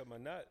skinny jeans cause my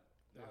knot.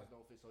 Knots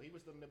don't fit. So he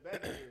was still in the back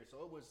here.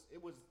 So it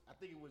was. I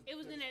think it was. It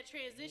was in that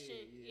because-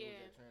 transition. Yeah, Yeah,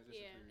 it was that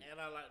transition yeah. period. and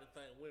I like to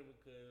thank women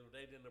because if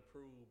they didn't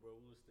approve, bro,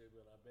 we would still be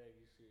on our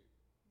baggy shit.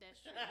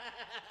 That's true.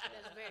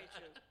 That's very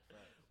true.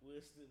 We'll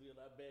still be on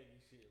our baggy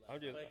shit. I'm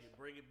Like, just- fuck it,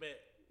 bring it back.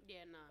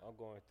 Yeah, nah. I'm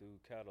going through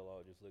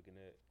catalog just looking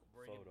at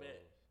Bring it photos.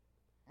 back.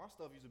 My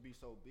stuff used to be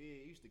so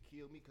big. It used to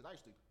kill me because I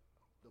used to.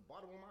 The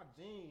bottom of my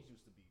jeans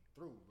used to be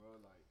through, bro.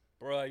 Like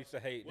Bro, I used to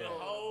hate With that.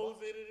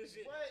 holes in it and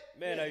shit. what?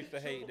 Man, I used to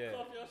hate Triple that.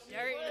 cuff your shit.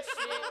 Dirt and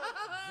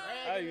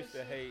shit. I used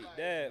to hate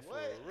that for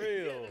You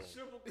real. had to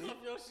triple cuff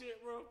your shit,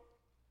 bro.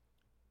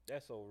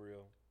 That's so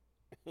real.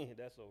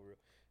 That's so real.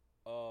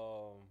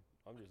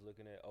 I'm just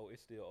looking at. Oh,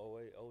 it's still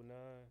 08, 09.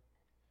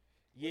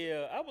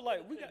 Yeah, I was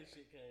like, we got This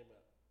shit came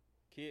out.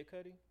 Kid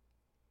Cudi,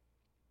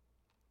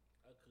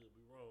 I could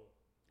be wrong.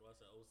 Do I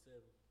say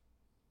 07?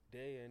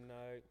 Day and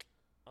Night.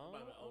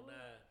 Might be 09.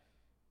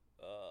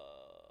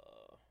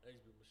 Uh, That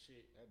used to be my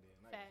shit. That damn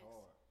night Facts. was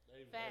hard. That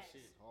used to be my Facts.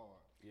 shit.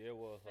 Hard. yeah, it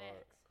was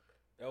hard. Facts.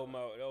 That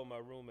was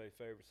my roommate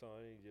favorite song.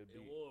 He just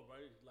It be was, bro.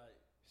 It was like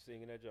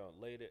singing that joint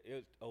later.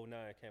 It was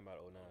 09. Came out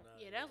 09. 09.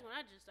 Yeah, that's when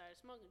I just started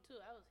smoking too.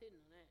 I was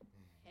hitting on that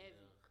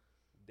heavy.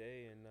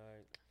 day and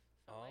night.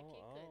 I like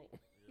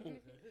Kid Cudi.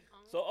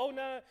 So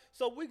 09.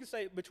 So we could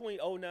say between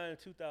 09 and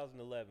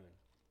 2011,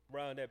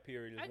 around that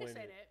period is I can when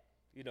say that.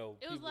 you know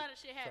It was a people lot of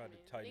shit tried happening.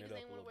 to tighten Niggas it up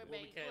ain't a want to little wear When we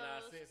baggy came to our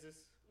clothes.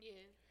 senses, Yeah.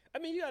 I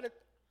mean, you gotta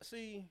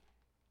see.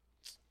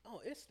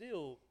 Oh, it's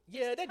still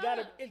yeah. It's That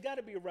tough.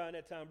 gotta be around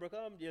that time, bro.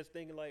 I'm just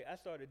thinking like I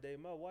started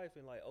dating my wife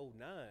in like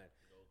 09.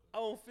 I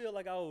don't feel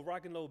like I was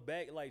rocking no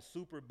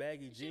super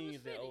baggy Shit was jeans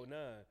in fitted. 09.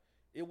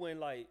 It went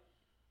like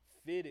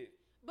fitted.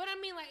 But I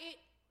mean, like it.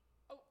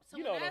 Oh, so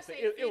You know when what I I'm say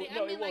saying. It fitted,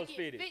 no, I mean it was like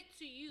fitted. it fit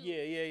to you.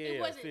 Yeah, It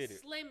wasn't fitted.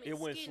 slim and It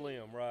went skinny.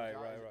 slim, right.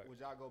 Would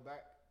y'all go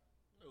back?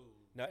 no.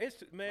 Now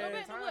it's man.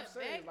 back to Time what,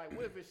 saying, bag- like,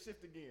 what if it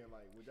shift again?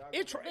 Like, would y'all?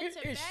 It go back? Into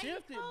it baggy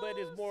shifted, but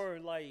it's clothes? more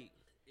like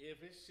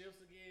If it shifts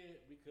again,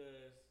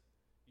 because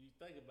you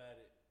think about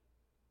it,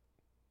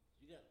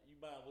 you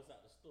buy what's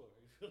out the store.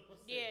 You feel what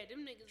I'm saying? Yeah,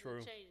 them niggas True.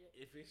 would change it.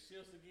 If it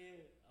shifts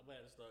again, I'm gonna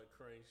have to start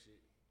creating shit.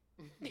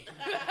 you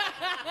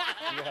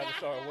had to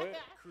start what?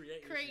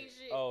 Creating Crazy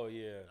shit. shit. Oh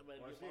yeah. I'm gonna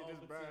Or get shit, my own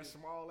just buying material.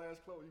 small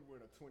ass clothes, you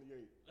wearing a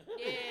 28.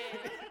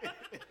 Yeah.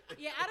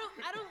 Yeah, I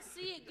don't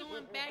see it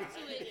going back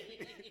to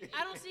it.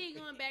 I don't see it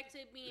going back to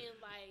it being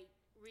like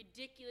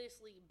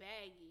ridiculously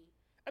baggy.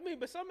 I mean,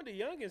 but some of the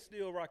youngins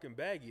still rocking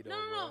baggy though. No.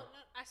 bro.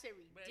 I said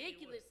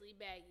ridiculously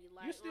baggy.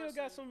 Like You still on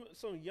got some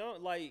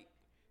young like.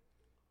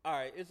 All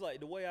right, it's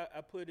like the way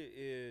I put it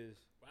is.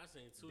 Bro, I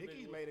seen two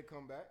Dickies niggas. made it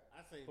come back.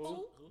 I seen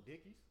Who? two.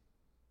 Dickies.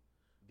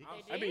 They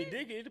I mean, did?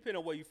 Dickies. It depends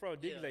on where you from.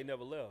 Dickies Yeah. ain't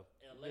never left.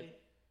 L.A.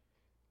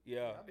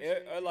 Yeah, I be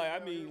seeing like I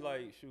kids out mean, here,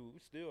 like shoot, we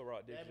still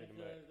rock That Dickies in the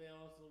Mac. because they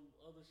on some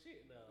other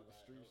shit now. The like,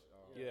 streets,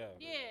 Yeah.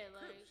 Yeah,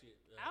 Crip like shit.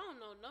 I don't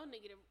know no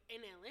nigga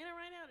in Atlanta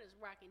right now that's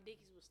rocking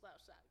Dickies with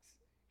slouch socks.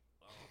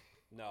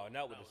 No,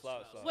 not with the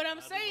slouch socks. What I'm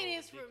I do saying know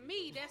is with for Dickies,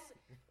 me, though. that's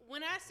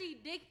when I see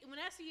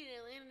an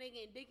Atlanta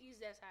nigga in Dickies,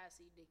 that's how I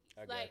see Dickies.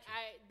 I got Like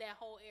you. that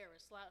whole era,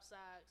 slouch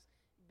socks,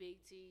 big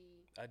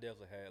T. I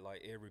definitely had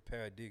like every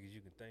pair of Dickies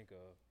you can think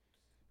of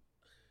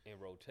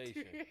in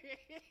rotation.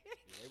 Yeah,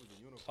 they was a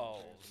uniform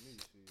Pause.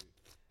 pants for me.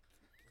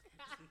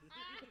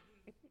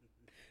 Shit.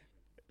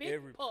 Big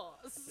Every-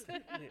 pause. Oh,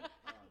 damn.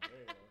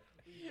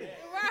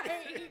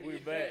 Right. We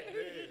back.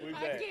 We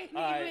I back. can't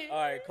All right, even- all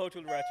right. Coach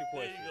will write your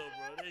There question. you go,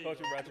 bro. There you Coach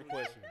go. will write your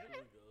question. There we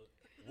go.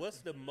 What's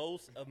the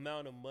most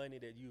amount of money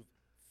that you've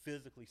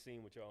physically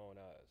seen with your own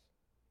eyes?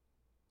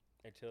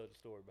 And tell the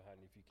story behind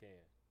it if you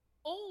can.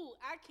 Oh,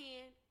 I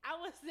can. I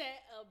was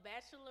at a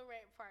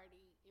bachelorette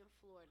party in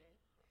Florida,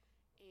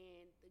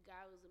 and the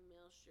guy was a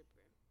male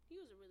stripper. He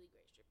was a really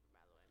great stripper, by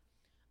the way.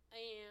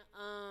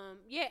 And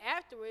yeah,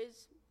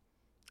 afterwards,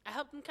 I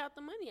helped him count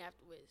the money.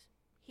 Afterwards,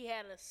 he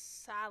had a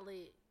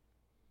solid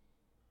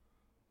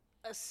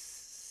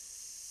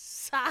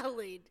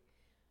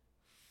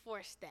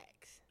 4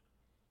 stacks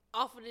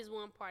off of this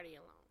one party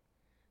alone.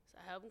 So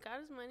I helped him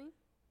count his money.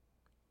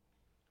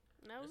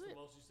 And that was That's it.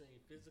 the most you seen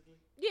physically?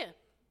 Yeah.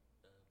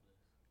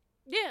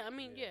 Yeah, I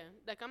mean, Yeah. yeah.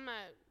 Like I'm not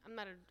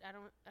I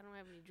don't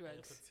have any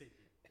drugs.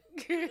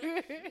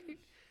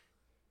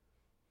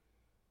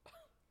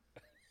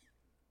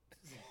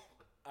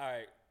 All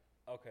right.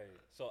 Okay.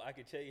 So I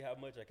can tell you how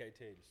much. I can't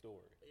tell you the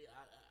story. Yeah,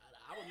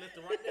 I would lift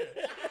it right there.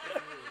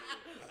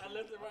 I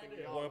lift it right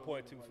there.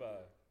 1.25.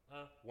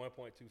 Huh?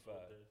 1.25.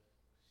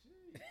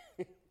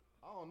 Okay.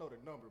 I don't know the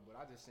number, but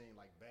I just seen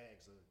like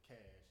bags of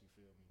cash. You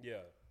feel me?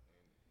 Yeah.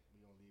 And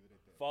we gonna leave it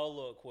at that.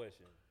 Follow up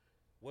question.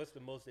 What's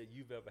the most that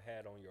you've ever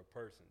had on your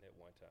person at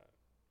one time?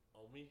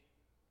 On me?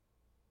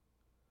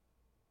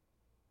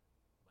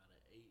 About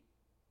an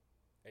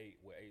 8.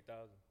 8 with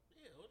 8,000?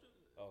 Yeah, what you?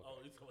 Okay.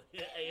 Oh, you talking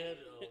about 800?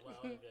 Oh, wow,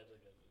 I got you.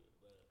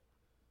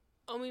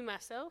 On me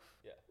myself?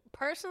 Yeah.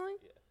 Personally?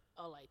 Yeah.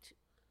 Oh, like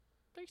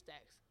 3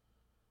 stacks.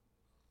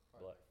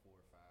 Probably Black. like 4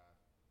 or 5.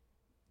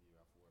 Yeah,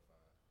 about 4 or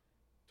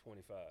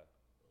 5.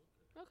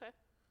 25. Okay.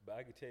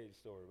 But I can tell you the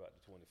story about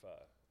the 25.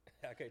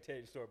 I can't tell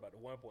you the story about the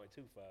 1.25.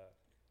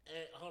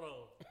 And hold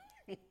on.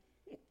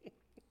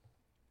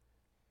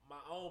 My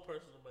own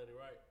personal money,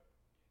 right?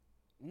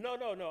 No.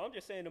 I'm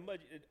just saying the money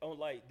on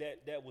like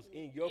that was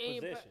in your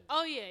And possession.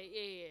 oh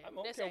yeah. I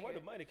don't That's care where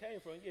the money accurate. came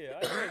from. Yeah,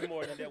 I think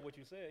more than that. What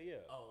you said. Yeah.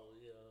 Oh,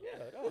 yeah.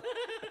 Yeah. No.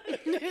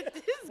 This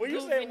When you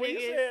goofy said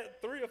nigga.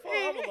 3 or 4,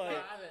 I was Nah, like,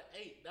 I said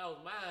 8. That was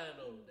mine,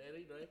 though. That,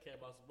 that came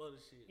about some other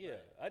shit. yeah.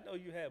 Like, I know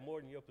you had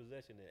more than your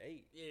possession than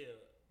 8. yeah.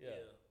 Yeah.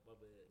 My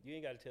bad. You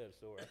ain't got to tell the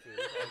story. I feel I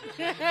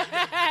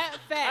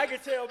Facts. can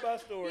tell my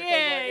story. 'Cause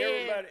Yeah, like yeah.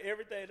 everybody,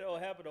 everything that don't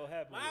happen.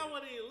 Mine with it.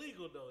 wasn't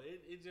illegal, though.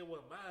 It just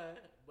wasn't mine.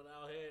 But I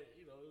had,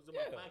 it was in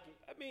my Yeah. pocket.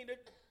 I mean,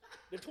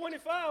 the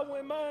 25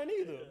 wasn't mine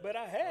either, but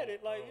I had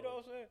it. Like, you know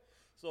what I'm saying?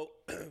 So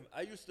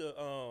I used to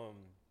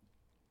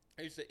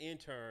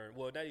intern.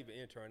 Well, not even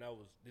intern.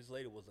 This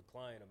lady was a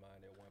client of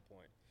mine at one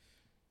point,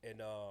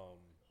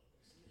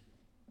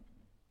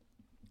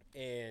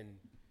 and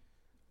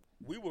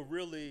we were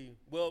really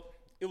well.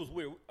 It was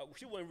weird.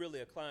 She wasn't really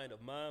a client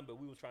of mine, but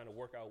we was trying to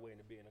work our way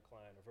into being a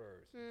client of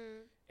hers.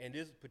 Mm. And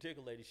this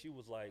particular lady, she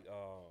was like,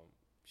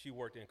 she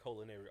worked in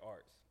culinary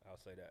arts. I'll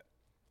say that.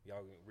 Y'all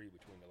can read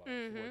between the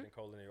lines. She worked in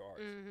culinary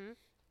arts. Mm-hmm.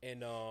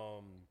 And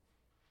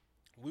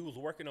we was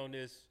working on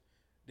this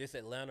this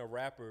Atlanta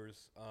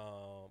rappers.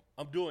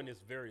 I'm doing this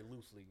very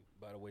loosely,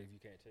 by the way, if you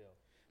can't tell.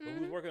 But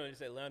we was working on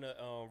this Atlanta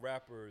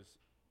rappers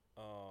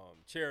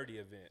charity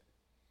event,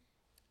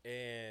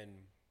 and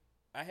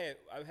I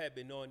had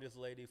been knowing this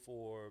lady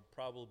for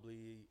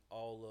probably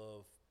all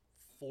of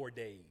 4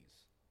 days.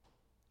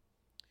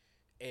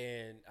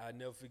 And I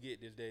never forget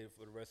this day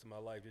for the rest of my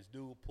life. This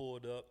dude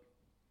pulled up.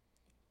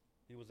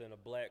 He was in a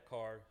black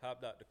car,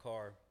 hopped out the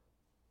car,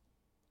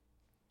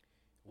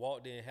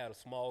 walked in, had a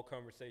small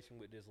conversation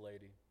with this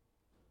lady,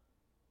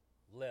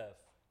 left.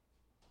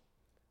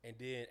 And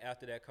then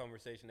after that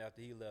conversation,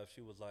 after he left,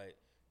 she was like,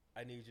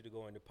 I need you to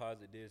go and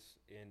deposit this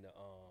in the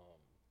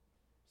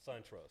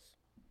SunTrust.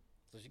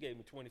 So she gave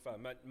me 25.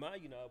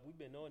 Mind you, know, we've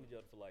been knowing each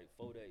other for like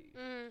 4 days.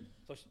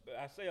 So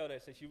I say all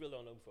that, say she really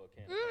don't know me for a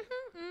can of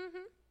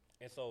paint.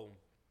 And so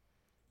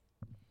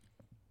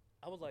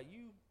I was like,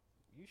 you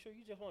sure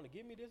you just want to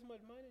give me this much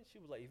money? She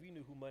was like, if you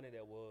knew who money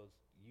that was,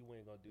 you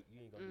ain't gonna do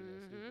that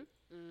stupid.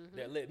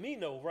 That let me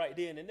know right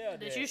then and there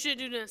that you should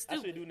do that stupid.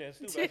 I should do that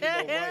stupid.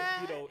 I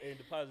should go right, and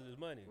deposit this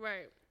money.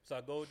 Right. So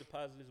I go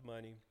deposit this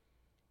money,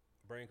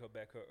 bring her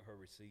back her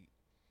receipt.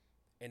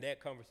 And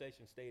that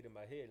conversation stayed in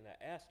my head, and I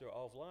asked her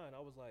offline. I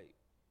was like,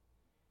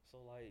 so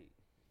like,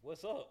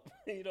 what's up?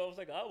 You know what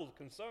I'm saying? I was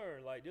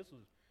concerned. Like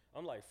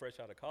I'm like fresh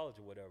out of college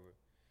or whatever.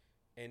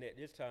 And at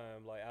this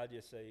time, like I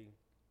just say,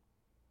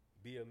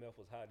 BMF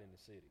was hot in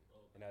the city,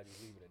 and I just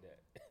leave it at that.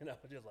 And I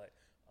was just like,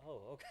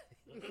 oh, okay.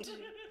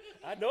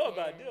 I know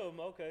about them,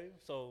 okay.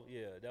 So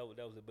yeah, that was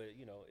it. But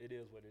you know, it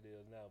is what it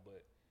is now.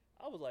 But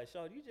I was like,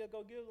 Shawty, you just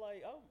go give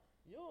like,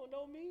 you don't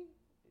know me.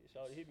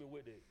 Shawty hit me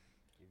with it.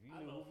 If you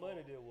knew who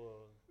money that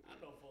was. I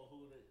know for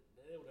who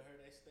they would have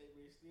heard that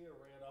statement, still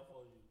ran off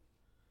on you.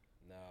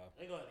 Nah.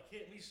 They gonna have to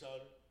kick me,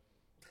 Shawty.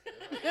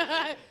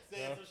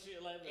 Saying some shit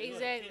like that.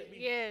 Exactly.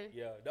 Yeah.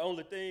 Yeah. The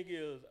only thing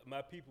is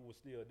my people were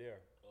still there.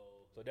 Oh.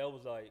 So that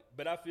was like,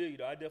 but I feel you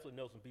though. I definitely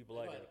know some people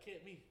like that.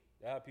 Kick me.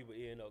 How people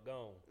end up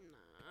gone.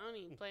 Nah, I don't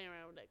even play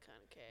around with that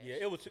kind of cash. Yeah,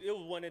 it was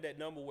one of that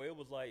number where it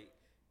was like,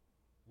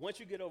 once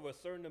you get over a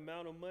certain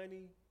amount of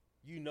money,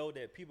 you know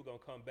that people gonna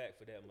come back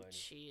for that money.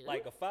 Shit.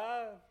 Like a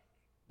 5,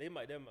 they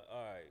might all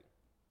right.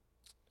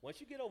 Once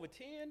you get over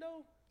 10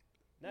 though,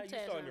 now you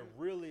starting to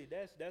really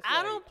that's I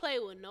like, don't play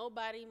with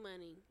nobody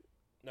money.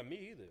 Not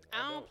me either.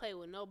 I don't play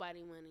with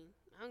nobody money.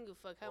 I don't give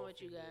a fuck how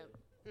much you got.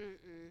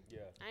 Yeah.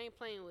 I ain't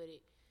playing with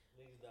it.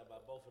 Niggas die by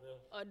both of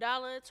them.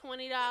 $1,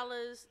 $20,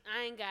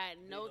 I ain't got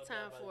no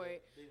time for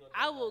it.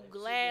 I will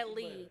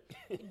gladly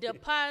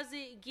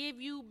deposit,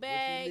 give you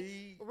back,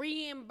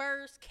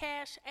 reimburse,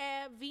 Cash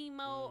App,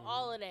 Vimo,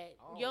 all of that.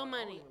 Your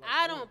money.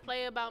 I don't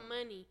play about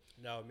money.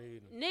 No, me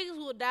either. Niggas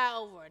will die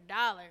over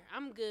 $1.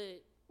 I'm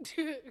good.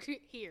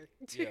 Here.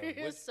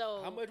 Yeah.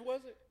 So how much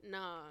was it?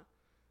 Nah.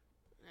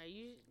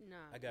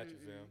 I got you,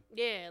 fam.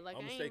 Yeah, like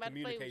I'm I gonna ain't stay about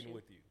to play communicating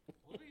with with you.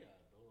 What are y'all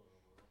doing,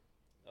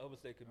 bro? I'm gonna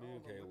stay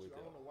communicating with I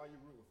you. don't know why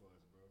you rooting for us,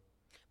 bro.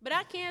 But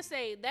I can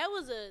say that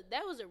was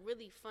a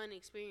really fun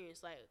experience.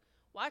 Like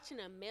watching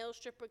a male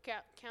stripper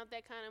count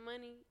that kind of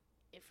money,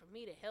 and for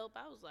me to help,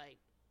 I was like,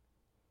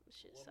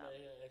 shit, What solid.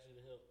 man asked you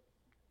to help?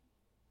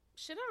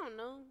 Shit, I don't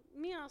know.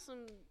 Me on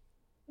some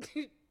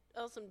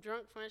on some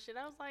drunk fun shit.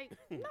 I was like,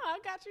 no, I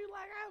got you.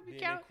 Like I'll be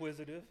Being counting.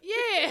 inquisitive.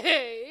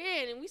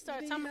 Yeah. And we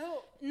started talking.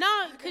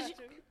 No, because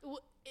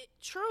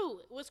true.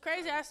 What's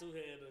crazy? Who had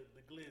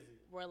the glizzy?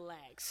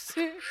 Relax.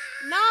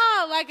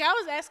 No, like I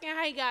was asking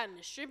how he got in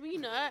the stripping. You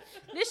know,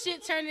 this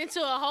shit turned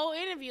into a whole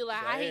interview. Like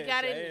how he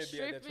got in the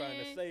stripping. Trying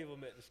to save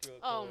him at the strip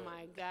Oh club.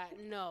 my God,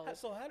 no.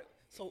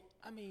 So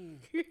I mean,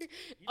 You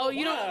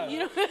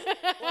don't.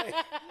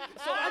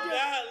 So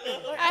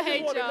I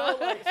hate wanna y'all.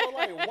 know,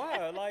 like,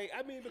 why? Like,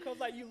 I mean, because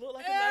like you look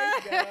like a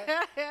nice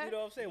guy. You know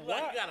what I'm saying?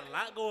 Like Why? you got a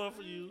lot going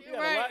for you. You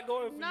got a lot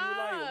going for you. Like,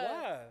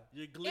 why?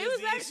 Your It glizzy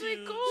was actually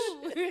issues.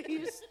 cool.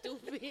 You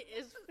stupid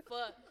as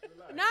fuck.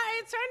 Nah,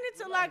 it turned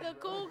into like a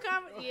cool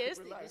comedy. Yeah, this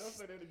Relax, don't nigga's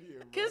say that again,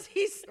 bro. because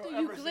he's Don't you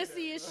ever say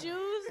glissy that, his bro.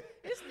 shoes.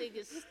 This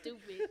nigga's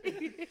stupid.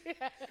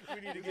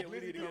 We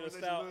need to get a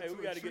sound. Hey,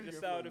 we got to get the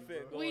sound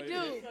effect going.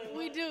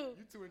 we do.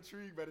 You too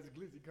intrigued by this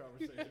glizzy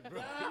conversation,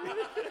 bro.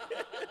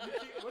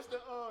 What's the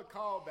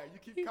callback? You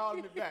keep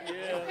calling it back.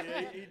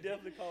 Yeah, he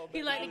definitely called back.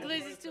 He like the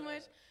glizzies too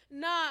much.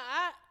 Nah,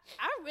 I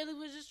really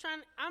was just trying.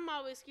 I'm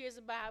always curious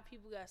about how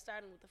people got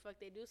started, what the fuck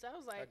they do. So I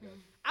was like,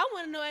 I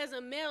want to know as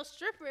a male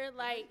stripper,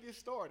 like Get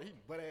started. He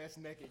butt ass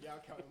naked. Y'all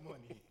counting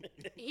money.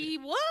 he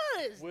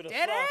was With a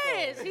dead sock on.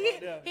 ass.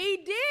 Yeah. He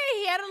did.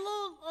 He had a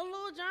little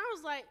John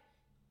was like,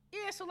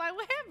 yeah. So like,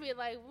 what happened?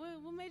 Like,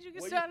 what made you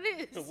get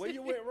started this? Where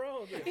you went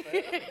wrong? Then,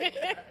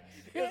 fam?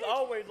 It's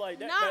always like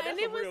that. Nah, that's and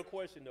a it was- real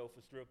question though for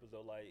strippers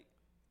though. Like,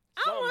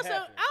 I don't something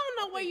happened.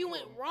 know where you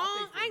went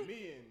wrong.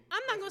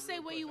 I'm not gonna say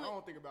where you I went.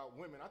 don't think about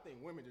women. I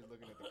think women just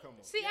looking at the come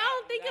on. See, I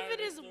don't think if it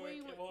is where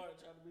you went. Trying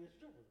to be a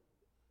stripper.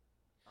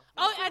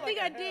 Oh, I feel think like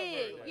I I have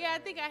did. heard that. Yeah, I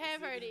think I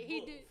have heard it. He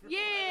book. did. Yeah.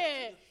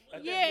 I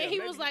think, Yeah, he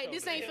maybe was you like, told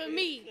this me ain't that. for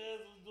me. Cuz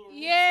was doing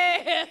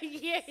Yeah,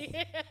 yeah.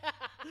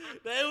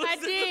 They was I in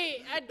the-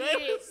 did.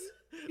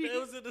 They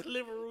was in the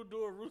living room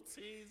doing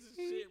routines and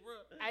shit, bro.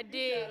 I I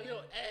did. Your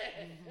ass.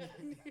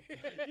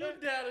 You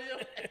down on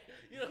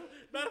your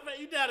matter of fact,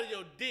 you down on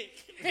your dick.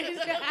 Hey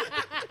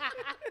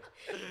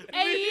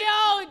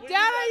yo, when down you on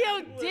got your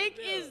the dick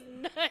foot is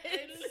down. nuts.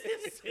 Hey,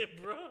 listen,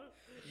 bro.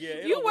 Yeah,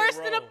 it You don't worse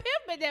went than a wrong.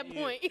 pimp at that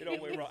point. It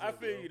don't went wrong. I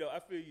feel Bro. you though. I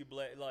feel you,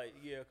 Black. Like,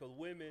 yeah, because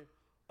women,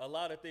 a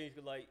lot of things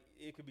could like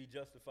it could be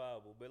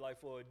justifiable, but like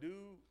for a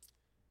dude,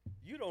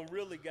 you don't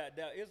really got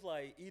down. It's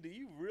like either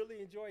you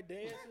really enjoy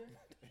dancing.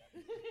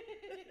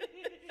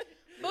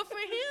 But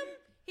for him,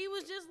 he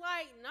was just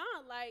like,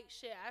 nah, like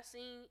shit. I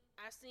seen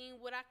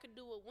what I could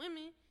do with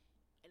women,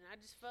 and I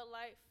just felt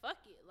like fuck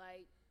it,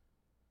 like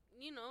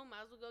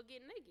might as well go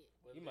get naked.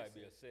 But You might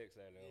be a listen, sex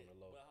addict on the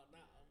low.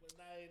 But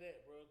not ain't that,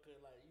 bro. Cause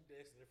like you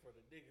dancing in front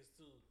of niggas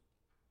too.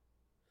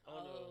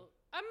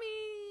 I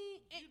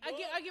mean, I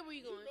get where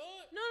you're going.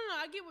 No,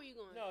 I get where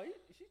you're going. No,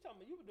 she's talking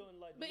about you were doing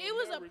like. the But little it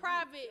was male a review.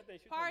 private I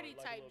think she was party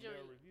talking about, type like, a little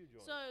male joint. review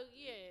joint. So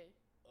yeah,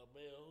 A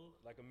male who?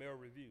 Like a male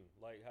review,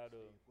 like how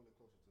to. Pull it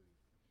closer to you.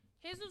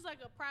 his was like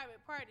a private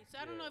party. So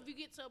I don't know Yeah. if you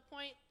get to a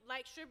point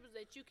like strippers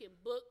that you can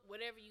book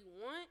whatever you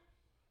want.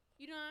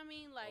 You know what I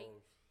mean? Like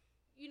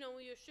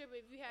when you're a stripper,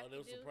 if you have to there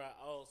was do.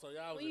 so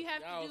y'all was When you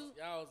have to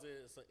y'all was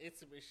in some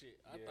intimate shit.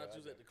 I Yeah, thought I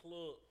you was at know. the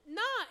club.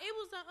 Nah, it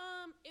was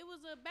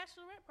a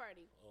bachelorette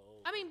party. Oh,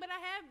 I mean, but I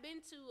have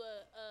been to a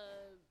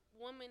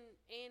woman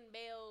and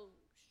male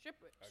strip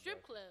got you.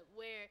 club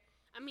where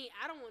I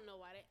don't want to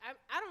know why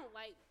I don't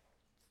like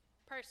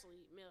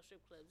personally male strip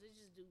clubs. They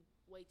just do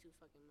way too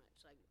fucking much.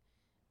 Like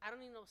I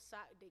don't need no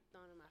sock dick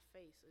thrown in my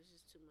face. It's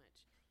just too much.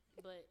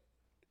 But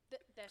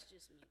that's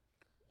just me.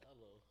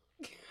 hello.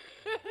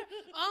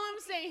 All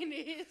I'm saying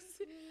is,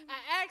 I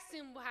asked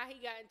him how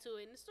he got into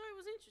it, and the story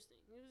was interesting.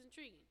 It was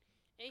intriguing,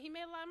 and he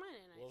made a lot of money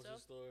that night. What was So,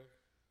 your story?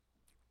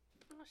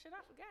 oh shit,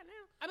 I forgot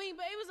now. I mean,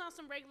 but it was on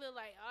some regular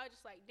I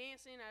just like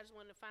dancing. I just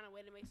wanted to find a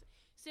way to make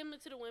similar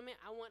to the women.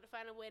 I wanted to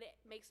find a way to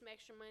make some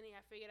extra money.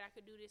 I figured I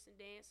could do this in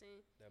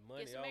dancing. That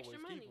money some always extra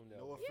keep money. them there.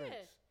 No Yeah.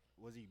 offense.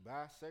 Was he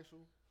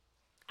bisexual?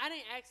 I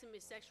didn't ask him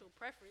his sexual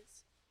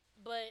preference,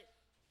 but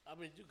I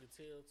mean, you could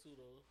tell too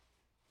though.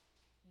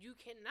 you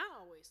cannot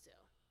always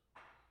tell.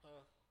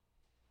 Huh?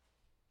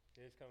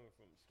 It's coming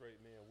from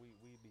straight men.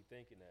 We be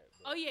thinking that.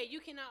 Oh yeah,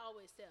 you cannot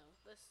always tell.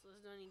 Let's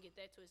don't even get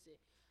that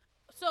twisted.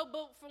 So,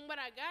 but from what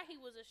I got, he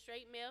was a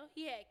straight male.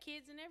 He had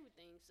kids and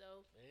everything.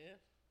 So, Man.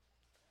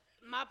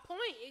 my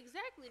point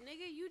exactly,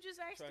 nigga. You just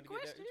asked trying the to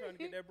get that, question. you trying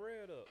to get that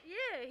bread up.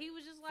 Yeah, he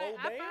was just like,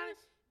 4 I find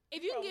bands?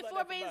 if you can get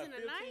 4 bands in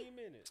a 15 night,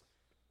 minutes.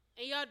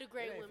 and y'all It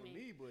degrade ain't women, for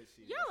me, but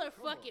shit. y'all are that's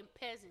a come up. fucking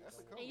peasants, That's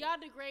a come and up. y'all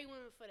degrade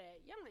women for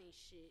that. Y'all ain't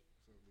shit.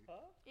 Huh?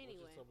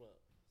 Anyway, What you talking about?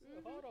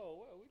 Hold on.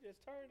 What? We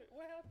just turned it.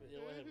 What happened?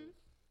 Yeah, what happened?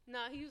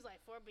 no, he was like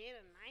 4 bands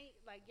a night.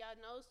 Like y'all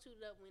nose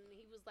tooted up when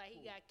he was like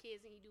he got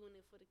kids and he doing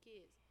it for the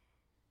kids.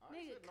 I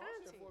Nigga, said, no, I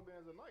said content. 4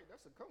 bands a night.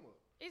 That's a come up.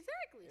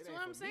 Exactly. It So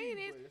ain't what I'm for saying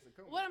me, is, but it's a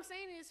come what up. I'm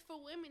saying is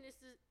for women, it's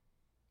just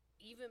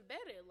even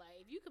better. Like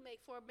if you can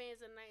make 4 bands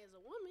a night as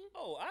a woman.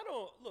 Oh, I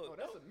don't look. No,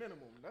 that's a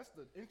minimum. That's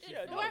the entry.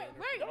 Yeah, fee. don't-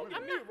 Right. don't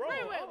I'm get me not.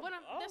 wrong. Right.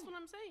 I'm- That's what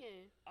I'm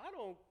saying. I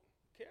don't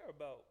care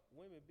about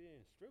women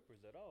being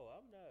strippers at all.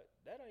 I'm not.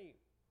 That ain't.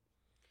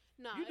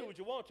 No. You do what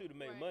you want to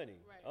make right, money.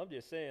 right. I'm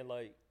just saying,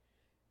 like,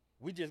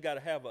 we just got to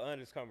have an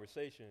honest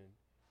conversation.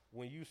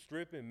 When you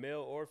stripping,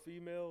 male or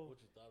female,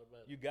 What you thought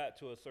about you it? got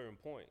to a certain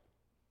point.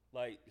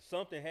 Like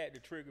something had to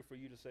trigger for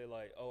you to say,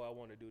 like, oh, I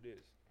want to do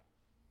this.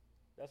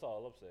 That's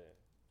all I'm saying.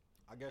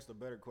 I guess the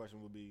better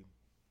question would be,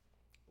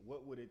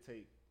 what would it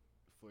take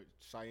for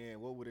Cheyenne?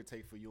 What would it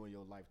take for you in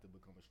your life to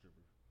become a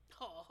stripper?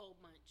 Oh, a whole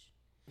bunch.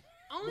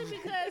 Only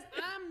because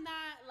I'm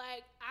not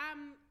like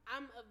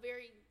I'm a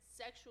very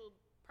sexual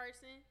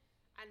person.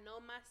 I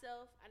know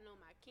myself. I know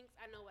my kinks.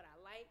 I know what I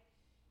like.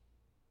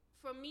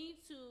 For me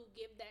to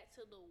give that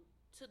to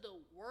the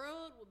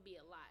world would be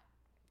a lot.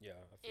 Yeah.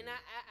 And I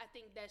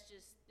think that's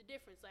just the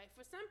difference. Like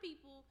for some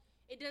people,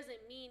 it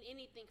doesn't mean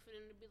anything for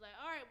them to be like,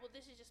 all right, well,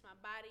 this is just my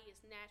body.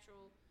 It's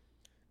natural.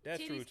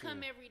 that's true Titties too. come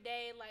every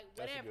day, like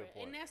That's a whatever. good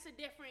point. And that's a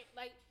different,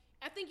 like,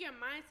 I think your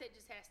mindset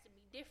just has to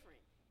be different.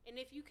 And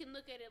if you can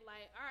look at it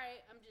like, all right,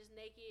 I'm just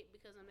naked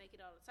because I'm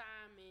naked all the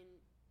time and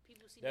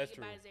people see That's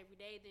naked true. bodies every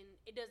day, then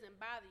it doesn't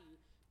bother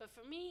you. But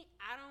for me,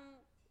 I don't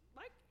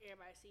like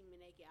everybody see me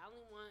naked. I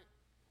only want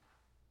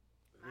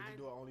Would you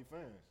do an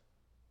OnlyFans?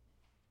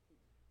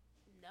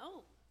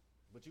 No.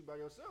 But you by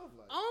yourself,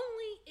 like.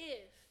 Only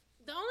if.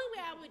 The only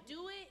way I would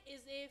do it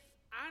is if,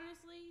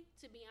 honestly,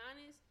 to be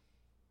honest,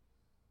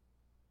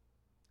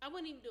 I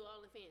wouldn't even do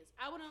OnlyFans.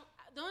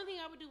 The only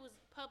thing I would do was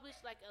publish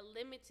like a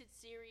limited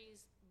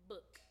series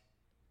book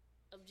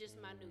of just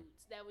my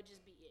nudes. That would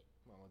just be it.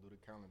 I'm gonna do the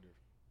calendar.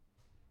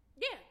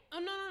 Yeah. Oh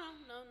no,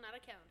 not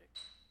a calendar.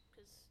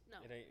 Cause no.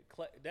 It ain't.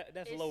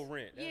 That's It's- low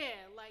rent. That's, Yeah,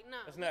 like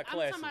no. that's not I'm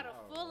classy. talking about a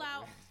Oh, full okay.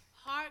 out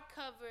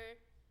hardcover.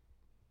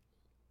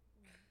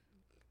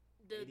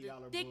 The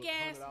 $80 thick book,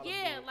 ass, $100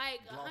 yeah, book, like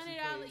glossy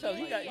 $100. page. So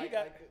he got- yeah, he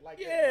got- like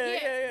Yeah,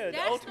 that. yeah. The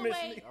That's ultimate. the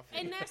way, sneak-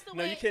 and that's the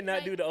no, way. you cannot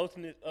like, do the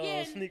ultimate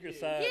yeah, sneaker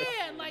size.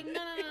 Yeah, like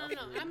no.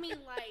 I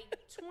mean like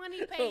 20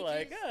 pages, Oh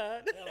my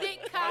God.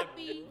 thick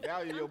copy.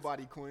 Value your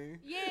body, queen.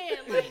 Yeah,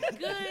 like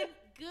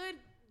good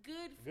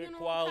good Good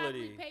funeral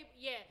quality. copy paper.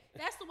 Yeah,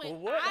 that's the way Well,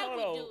 what? I Hold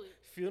would on. do it.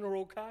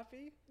 Funeral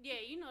copy?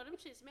 Yeah, you know them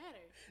shits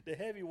matter. The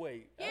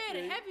heavyweight. I Yeah, feel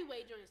the you.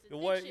 heavyweight joints. The The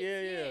thick one- shits,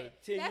 yeah.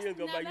 10 That's- years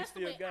ago, now, like, you that's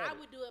still the way got I it.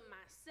 would do it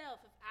myself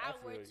if I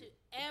I were feel to you.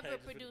 ever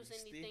Pages finna produce be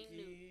anything new.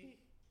 stinky.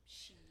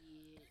 Shit.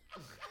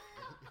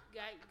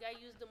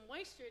 Got use the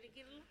moisture to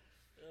get it.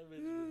 That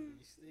bitch finna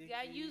be stinky.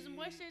 Got use the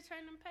moisture to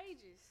turn them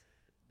pages.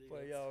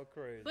 Boy, y'all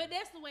crazy. But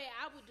that's the way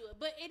I would do it.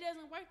 But it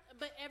doesn't work.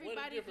 But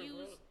everybody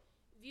difference,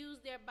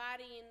 views their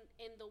body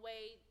and the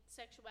way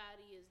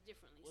sexuality is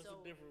differently. What's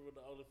so the difference with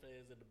the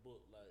OnlyFans and the book?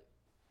 Like,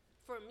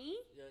 for me,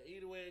 yeah,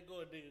 either way it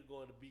go, a nigga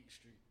going to Beat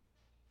Street.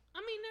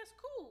 I mean that's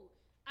cool.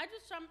 I'm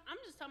just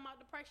talking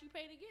about the price you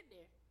pay to get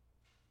there.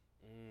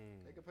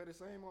 They can pay the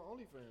same on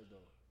OnlyFans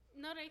though.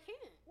 No, they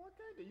can't. Why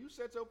can't they? You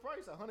set your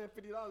price $150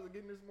 to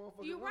get in this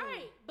motherfucker. You're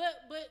right,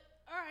 but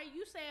all right.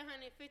 You say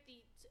 150.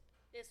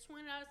 It's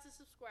 $20 to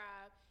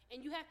subscribe,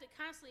 and you have to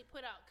constantly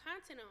put out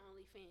content on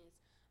OnlyFans.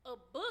 A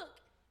book,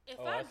 if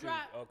I see.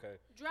 Okay.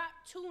 drop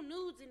 2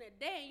 nudes in a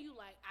day, you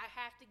like I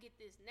have to get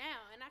this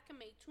now, and I can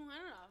make $200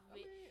 off of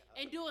it,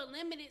 and do a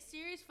limited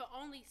series for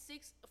only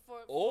for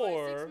a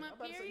Or- 6-month I'm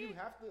about to say you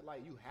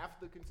period. have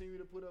to continue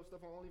to put up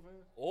stuff on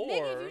OnlyFans. Nigga,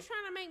 if Or you're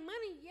trying to make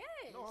money,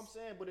 yes. No, I'm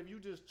saying, but if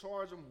you just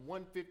charge them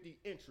 $150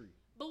 entry,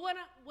 But what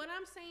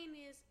I'm saying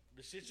is,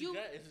 The shit You-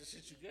 you got is the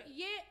shit you got.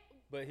 yeah,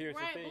 but here's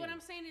right. the thing. But what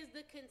I'm saying is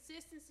the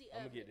consistency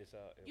I'm of gonna get it. this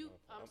out. at You, one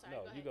I'm point. sorry. No,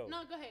 go ahead. you go.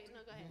 No, go ahead.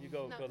 No, go ahead. You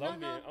go, No, because no, I'm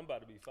no.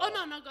 about to be Oh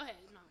fired. no, go ahead.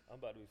 No. I'm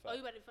about to be Oh, fired.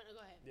 you better be funny. Go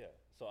ahead. Yeah.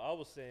 So I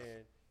was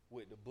saying,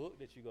 with the book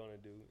that you're gonna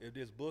do, if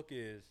this book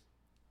is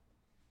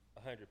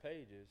 100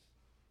 pages,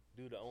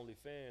 do the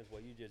OnlyFans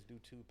where you just do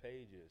 2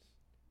 pages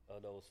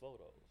of those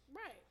photos.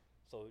 Right.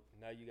 So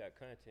now you got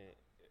content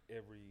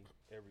every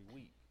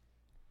week,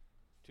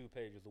 2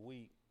 pages a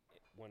week.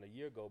 When a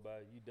year go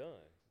by, you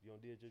done. You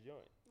done did your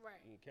joint. Right.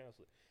 You can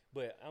cancel it.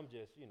 But I'm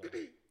just,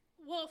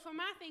 Well, for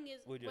my thing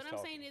is, We're just what I'm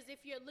talking. saying is,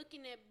 if you're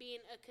looking at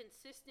being a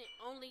consistent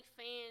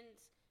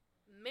OnlyFans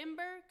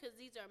member, because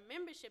these are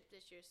memberships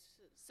that you're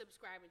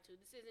subscribing to.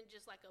 This isn't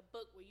just like a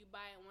book where you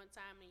buy it one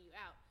time and you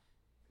out.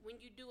 When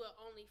you do an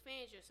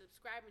OnlyFans, you're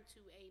subscribing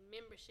to a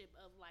membership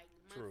of like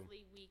True.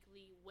 monthly,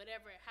 weekly,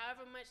 whatever.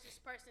 However much this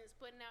person is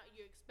putting out,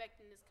 you're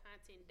expecting this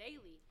content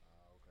daily.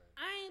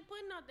 I ain't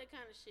putting out that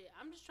kind of shit.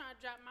 I'm just trying to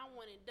drop my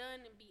one and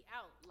done and be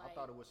out. Like, I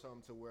thought it was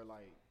something to where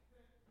like,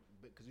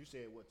 because you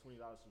said what $20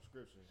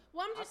 subscription.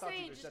 well, I'm just I thought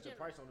saying, you could just set the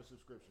general. price on the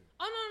subscription.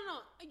 Oh no.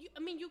 I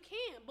mean, you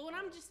can, but what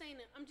I'm just saying,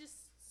 I'm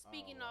just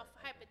speaking right, off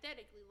okay.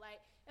 hypothetically.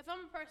 Like, if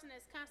I'm a person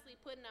that's constantly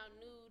putting out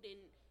nude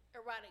and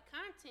erotic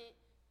content,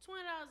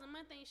 $20 a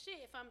month ain't shit.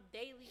 If I'm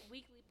daily,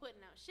 weekly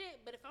putting out shit,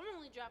 but if I'm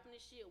only dropping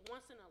this shit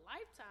once in a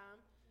lifetime,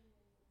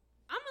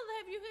 I'm gonna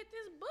have you hit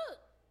this book.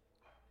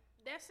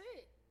 That's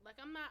it. Like,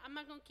 I'm not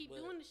gonna keep But-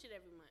 doing this shit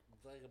every month.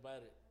 Think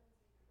about it.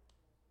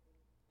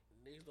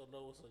 Niggas don't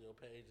know what's on your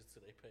page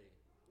until they pay.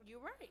 You're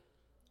right.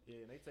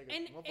 Yeah, and they take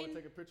And- motherfucker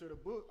take a picture of the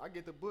book. I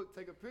get the book,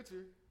 take a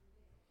picture.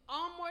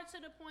 All more to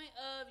the point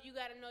of you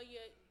gotta know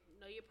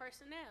your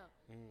personnel.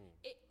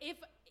 If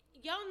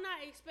y'all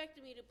not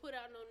expecting me to put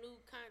out no new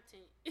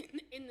content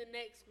in the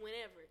next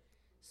whenever,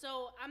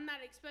 so I'm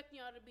not expecting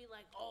y'all to be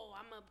like, oh,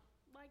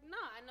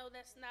 nah. I know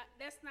that's not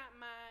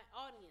my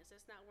audience.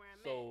 That's not where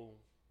I'm so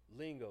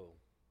lingo.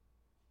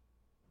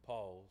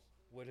 Pause.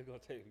 What it gonna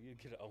take you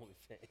to get an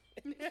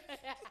OnlyFans?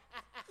 at.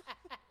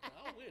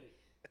 I'm with it.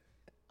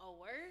 A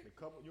word? The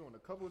couple, you on the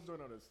couple joint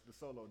or the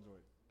solo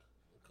joint?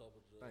 A couple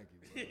of Thank you,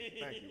 bro.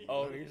 Thank you.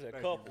 Oh, bro. he said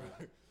Thank couple. You,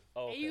 bro.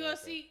 Oh, And you gonna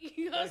see,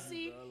 you gonna Thank you,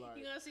 see, bro. Like,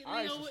 you gonna see.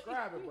 I ain't Leo with-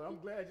 subscribing, but I'm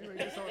glad you ain't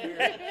just on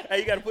there. Hey,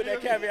 you gotta put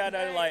that caveat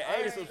out like, I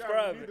hey, ain't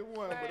subscribe. Neither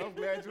one, but I'm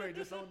glad you ain't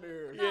just on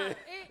there. Nah, Yeah, it-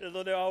 it's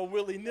on there all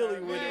willy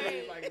nilly with Right.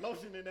 it. Like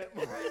lotion in that.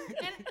 and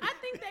I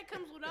think that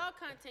comes with all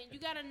content. You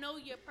gotta know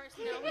your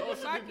personnel, who you're Lotion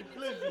in marketing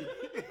the to. glizzy.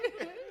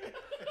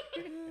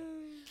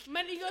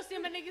 Monday, you gonna see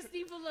my nigga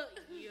Steve look,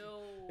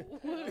 yo.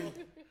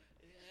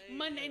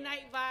 Monday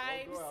night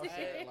vibes. Don't go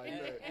outside like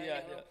that. I Yeah, ain't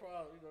got no yeah.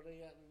 problem. You know,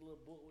 they got the little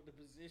book with the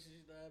positions,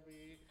 you know what I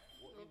mean?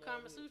 What, Little you know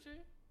Kama what I mean? Sutra.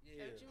 Is that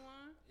Yeah. what you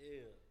want?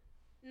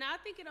 Yeah. No,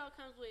 I think it all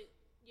comes with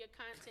your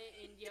content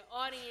and your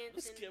audience.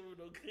 Let's And give him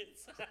no good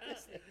time.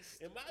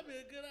 It might be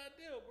a good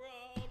idea, bro.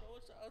 I don't know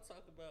what y'all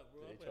talking about,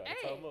 bro. They I'm try at-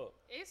 to come up.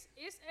 it's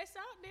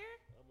out there.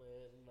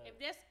 I'm If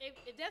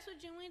that's what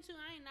you into,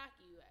 I ain't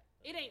knocking you out.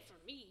 It ain't for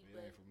me, It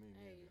but ain't for me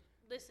hey, neither.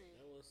 listen,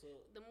 That what's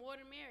up. the more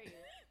the merrier.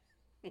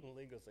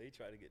 Lingo say he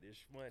try to get this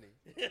money.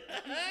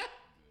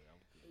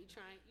 You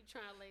trying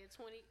to lay a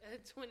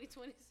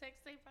 2020 sex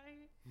tape out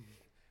here?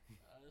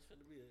 It's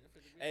finna be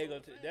Hey,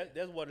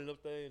 that's one of them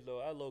things though.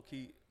 I low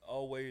key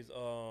always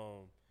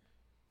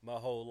my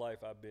whole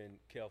life I've been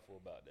careful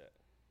about that.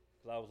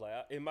 Cause I was like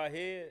in my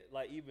head,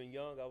 like even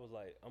young, I was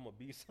like, I'm gonna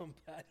be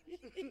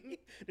somebody.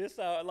 This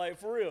how like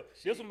for real.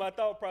 This was my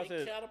thought They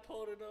process.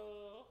 catapulted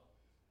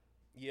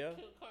Yeah.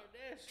 Kim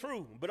Kardashian.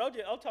 True, but I'm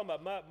talking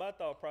about my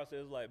thought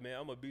process. Like, man,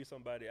 I'm gonna be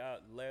somebody.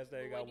 Last But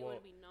thing I what you want want.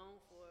 to be known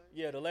for?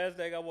 Yeah, the last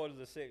thing I want is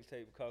a sex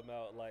tape come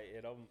out, like,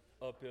 and I'm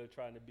up here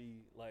trying to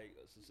be like.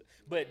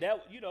 But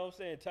that, you know, what I'm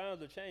saying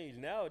times have changed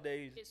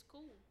nowadays. It's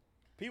cool.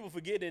 people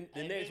forget the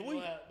Hey, next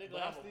week. But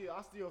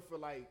I still feel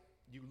like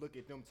you look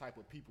at them type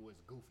of people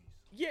as goofies.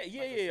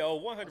 Yeah. Oh,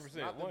 100%.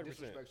 Not to 100%.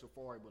 disrespect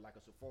Safari, but like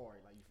a Safari,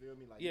 like you feel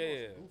me? Like Yeah, you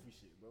yeah. on some goofy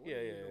shit, bro. What Yeah,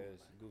 are you yeah, doing?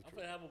 it's Like, goof I'm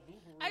trip. finna have a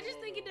blooper reel. I just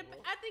think on, bro.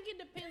 I think it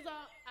depends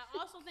on. I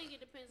also think it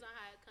depends on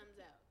how it comes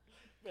out.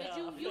 Cause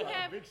Finna you have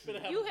have big shit.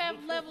 you have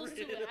blooper levels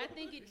to reel. it. I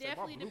think it Say,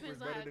 my definitely bloopers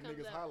depends on how better it than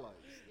comes niggas' out.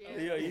 highlights.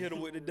 Yeah, you hit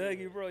him with the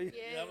Dougie, bro. You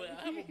Yeah.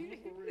 I have a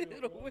blooper reel. hit him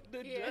bro. with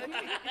the Yeah.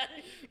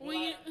 Dougie. when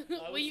you I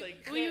would when you say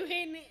when you cut.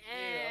 hitting it,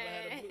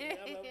 Yeah, I'm gonna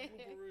have a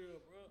blooper reel,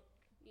 bro.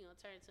 you gonna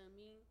turn to a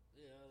meme.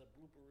 Yeah, I had a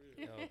blooper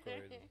reel. Oh,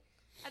 crazy.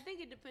 I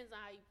think it depends on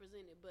how you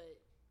present it,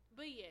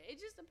 but yeah, it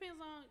just depends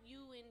on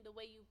you and the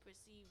way you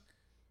perceive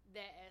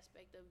that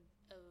aspect of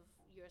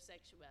your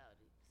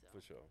sexuality. So For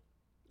sure.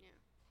 yeah.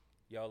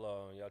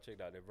 Y'all checked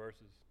out their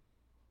verses.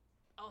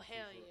 Oh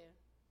hell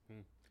yeah.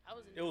 Hmm. I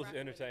was. It was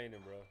rocking with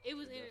entertaining, bro. It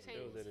was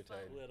entertaining. It was as fuck.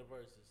 entertaining. Who had the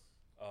verses?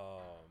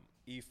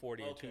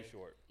 E40 and Too Okay.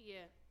 Short.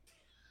 Yeah.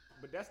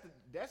 But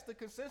that's the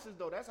consensus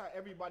though. That's how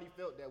everybody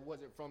felt that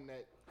wasn't from the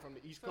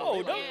East Coast.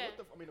 Oh, They like, yeah. what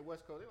the I mean the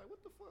West Coast. They're like,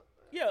 what the fuck?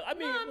 Yeah, I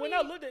mean, I when I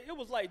mean- looked at it,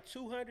 was like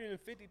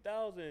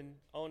 250,000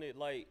 on it.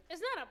 Like,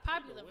 It's not a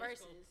popular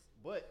West versus.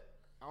 But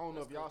I don't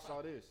know if West y'all Coast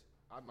saw this.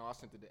 I know I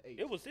sent it to 8.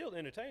 it was still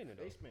entertaining,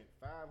 They though. spent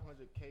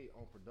 $500K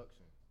on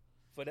production.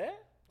 For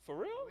that? For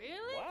real?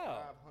 Really?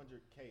 Wow.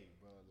 $500K,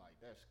 bro. Like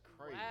that's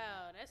crazy.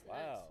 Wow, that's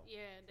Wow. nuts.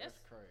 Yeah, That's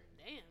that's crazy.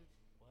 damn.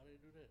 Why they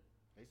do that?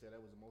 They said that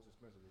was the most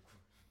expensive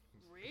recording.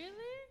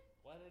 Really?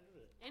 Why they do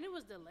that? And it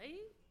was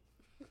delayed.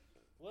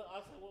 Well,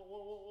 I said,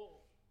 what?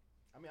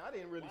 I mean, I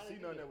didn't really Why see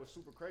they do nothing that? that was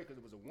super crazy because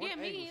it was a one Yeah,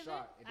 me angle either.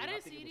 shot. And I then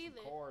didn't think see it it was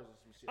either. some cars or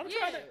some shit. I'm like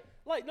trying to, that.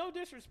 like, no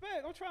disrespect.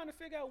 I'm trying to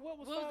figure out what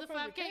was What was the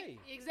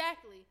 500K. 5K?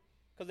 Exactly.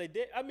 Because they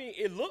did, I mean,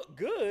 it looked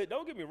good.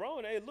 Don't get me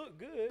wrong. It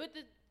looked good. But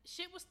the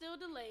shit was still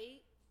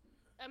delayed.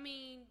 I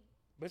mean,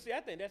 But see,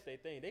 I think that's their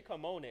thing. They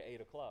come on at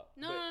 8 o'clock.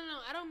 no, But- no, no.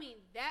 I don't mean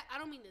that. I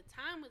don't mean the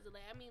time was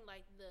delayed. I mean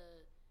like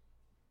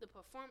the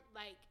perform.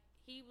 Like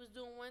he was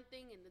doing one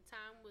thing and the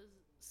time was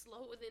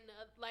slower than the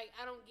other. Like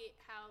I don't get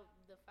how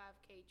the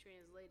 5K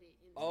translated.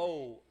 Into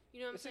Oh. that. You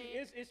know what I'm See,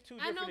 saying? it's two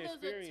I know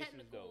different those are experiences,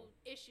 technical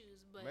though.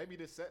 issues, but Maybe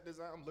the set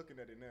design. I'm looking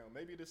at it now.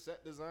 Maybe the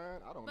set design.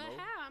 I don't but know.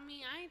 how? I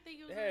mean, I didn't think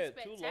it was They had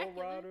that two low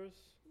spectacular. riders.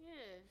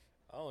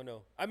 Yeah. I don't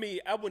know. I mean,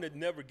 I would have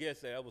never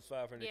guessed that was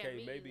 500K. Yeah,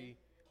 me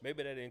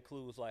Maybe that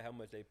includes like how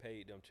much they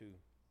paid them too.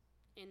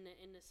 In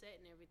the set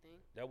and everything.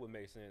 That would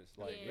make sense.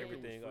 Like Yeah. Liquor was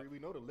everything free. We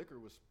know the liquor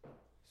was.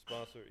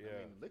 sponsored. Yeah, I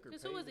mean, the liquor.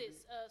 Cause who was paid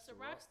it? niggas.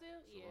 Ciroc still?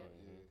 Yeah.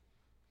 Yeah.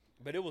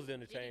 but it was Did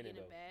he entertaining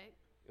get a though. bag?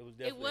 It was It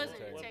definitely was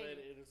entertaining. What entertaining.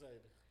 made it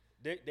entertaining?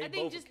 They I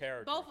think both just are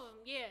characters. both of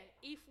them. Yeah.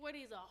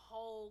 E40 is a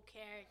whole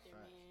character,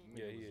 Facts. man.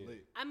 Yeah, Nigga was he is.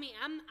 lit. I mean,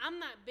 I'm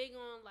not big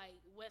on like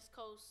West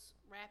Coast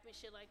rap and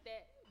shit like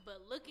that,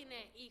 but looking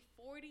at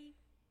E40,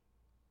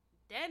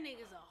 that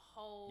nigga's a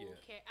whole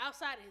Yeah.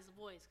 outside of his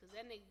voice, cause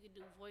that nigga could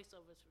do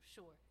voiceovers for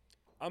sure.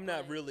 I'm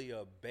not but- really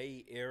a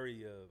Bay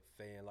Area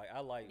fan. Like I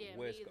like Yeah, me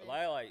West Coast. either.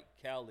 Like, I like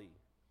Cali,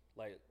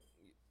 like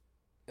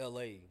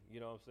L.A. You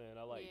know what I'm saying?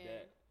 I like Yeah.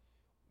 that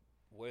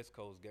West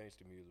Coast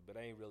gangster music, but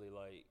I ain't really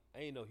like. I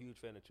ain't no huge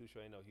fan of Too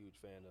Short. I ain't no huge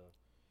fan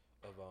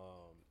of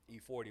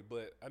E40.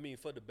 But I mean,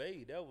 for the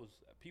Bay, that was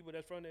people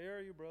that's from the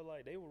area, bro.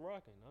 Like they were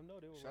rocking. I know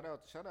they were. Shout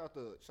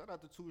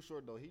out to Too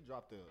Short though. He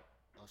dropped a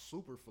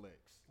super flex.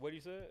 What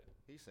you said?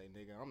 He say,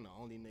 nigga, I'm the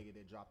only nigga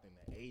that dropped in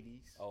the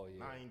 80s, Oh, yeah.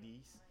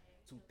 90s,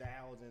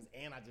 2000s,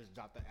 and I just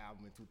dropped the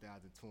album in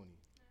 2020.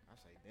 I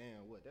say,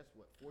 damn, that's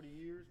 40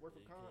 years worth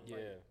of content?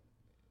 Yeah,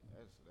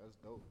 That's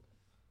dope.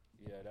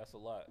 yeah, that's a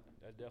lot.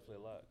 That's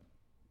definitely a lot.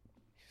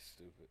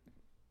 Stupid.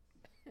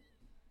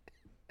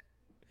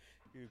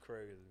 You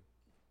crazy.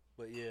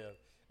 But yeah,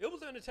 it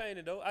was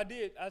entertaining though. I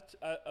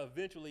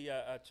eventually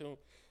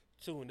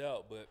tuned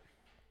out, but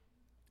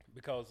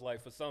because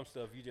like for some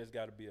stuff you just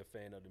got to be a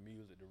fan of the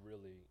music to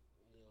really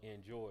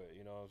enjoy it.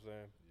 You know what I'm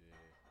saying?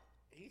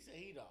 He said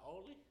he the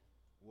only.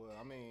 Well,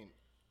 I mean,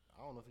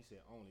 I don't know if he said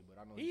only, but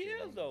I know He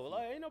said is though.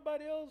 Like ain't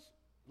nobody else.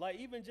 Like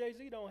even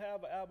Jay-Z don't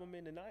have an album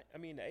in the the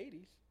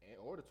 80s.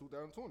 or the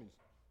 2020s.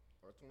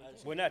 Or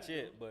 2020. Well, not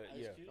yet, but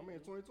Ice yeah. Cube, I mean,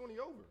 2020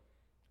 over.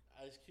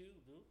 Ice Cube,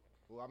 dude.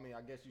 Well, I mean,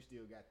 I guess you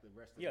still got the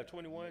rest of Yeah, the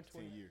 21, next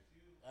 20. 10 years.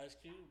 Ice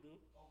Cube, dude.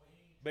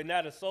 But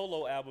not a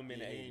solo album in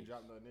He the ain't 80s.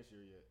 dropped nothing this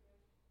year yet.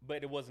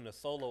 But it wasn't a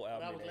solo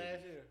That album was in the 80s.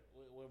 last year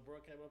when Bro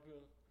came up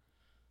here.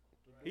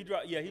 He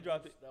dropped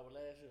it. That was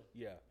last year.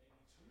 Yeah.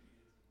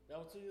 That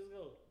was 2 years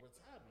ago. But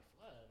time be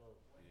flying though.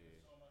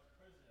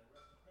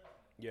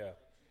 Yeah.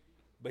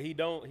 But he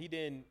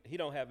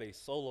don't have a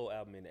solo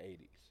album in the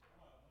 80s.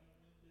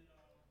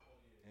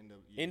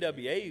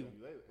 NWA.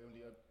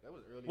 That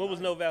was early. What was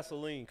 90s. No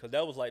Vaseline? Because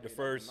that was like the Yeah,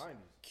 that was first 90s.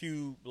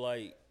 Cube,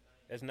 like,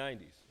 that's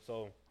 90s.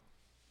 So,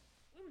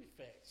 Let me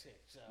fact check,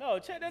 y'all. no,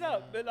 check that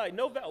out. But like,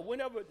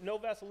 whenever No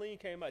Vaseline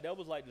came out, that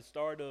was like the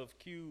start of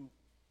Cube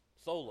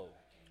solo.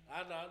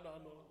 I know.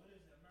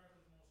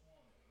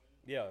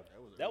 Yeah.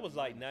 was That was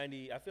early like 90s.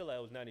 90, I feel like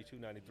it was 92,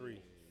 93.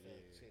 Fact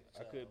check,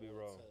 I could be y'all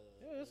wrong. one time.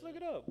 Yeah, let's look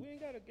it up. We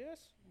ain't got to guess.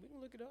 We can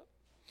look it up.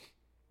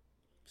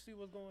 See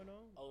what's going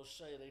on. Oh,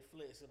 Shay, they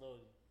flexing on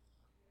you.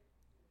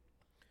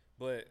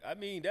 But I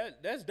mean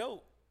that's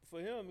dope for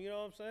him. You know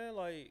what I'm saying?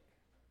 Like,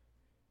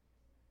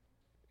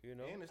 you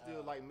know. And it's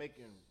still like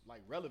making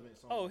like relevant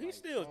songs. Oh, he's like,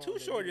 still songs Too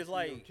that Short he is still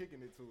like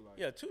kicking it too. Like,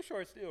 yeah, Too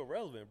Short still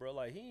relevant, bro.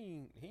 Like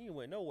he ain't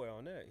went nowhere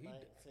on that. He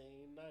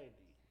 1990.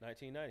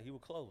 1990, he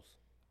was close.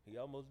 He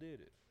almost did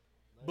it.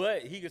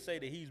 But he could say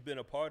that he's been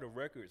a part of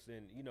records,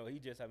 and you know he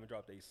just haven't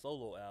dropped a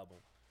solo album,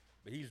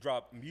 but he's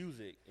dropped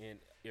music in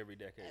every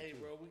decade. Hey, too.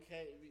 bro, we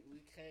can't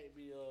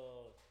be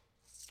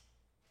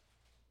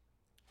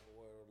what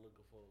word I'm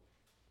looking for.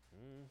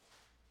 Mm.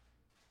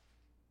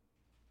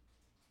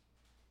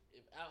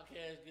 If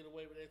Outkast get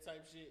away with that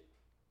type shit,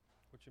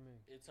 What you mean?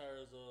 in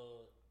terms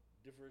of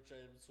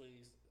differentiating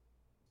between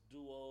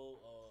duo,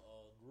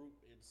 group,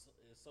 and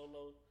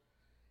solo,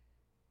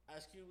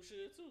 Ice Cube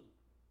should too.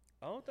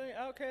 I don't think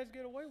Outkast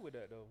get away with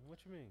that though. What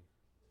you mean?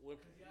 When,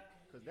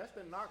 Cause that's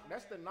the knock.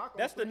 That's the knock.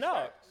 That's on the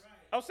knock. Stacks.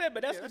 I'm saying,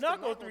 but that's Yeah, the that's the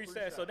knock on knock on 3 Three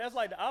Stacks. So Stacks. that's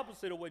like the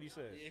opposite of what you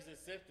said. it's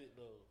accepted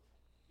though.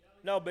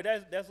 No, but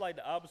that's like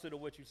the opposite of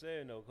what you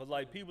saying though. Cause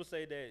like people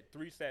say that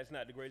 3 Stacks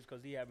not the greatest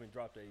because he haven't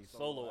dropped a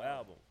solo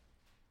album.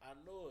 I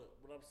know it,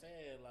 but I'm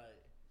saying like,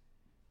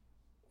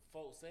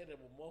 folks say that,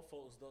 but more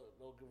folks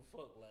don't give a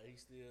fuck. Like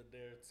he's still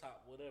their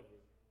top whatever.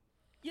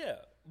 Yeah,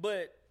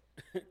 but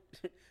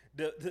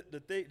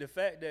the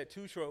fact that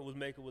Too Short was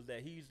making was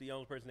that he's the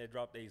only person that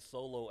dropped a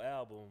solo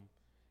album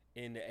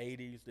in the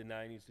 80s, the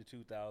 90s, the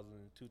 2000s,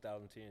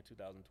 2010,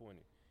 2020.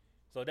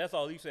 So that's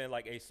all he's saying,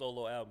 like a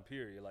solo album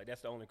period. Like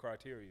that's the only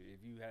criteria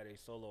if you had a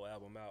solo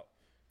album out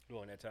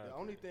during that time. The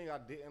only thing I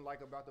didn't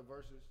like about the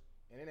verses,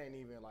 and it ain't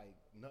even like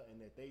nothing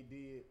that they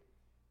did.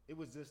 It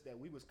was just that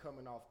we was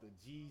coming off the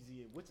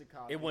Jeezy and what's it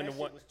called? It and wasn't that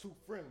one- shit was too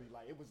friendly.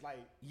 Like it was like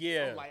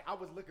Yeah. I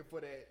was looking for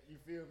that. You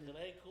feel me? It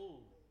ain't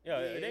cool. Yeah,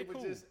 Yeah, it it ain't was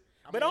cool. just-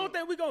 But I don't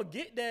think we gonna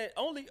get that.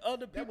 Only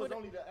other That people. was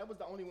that was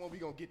the only one we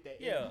gonna get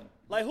that. Yeah, energy.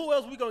 like who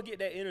else we gonna get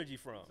that energy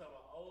from? Talking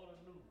about old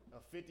and new.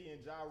 50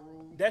 and Ja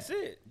Rule. That's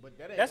it. But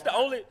that ain't That's the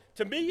gonna only.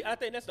 To me, I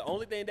think that's the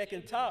only thing that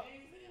can top.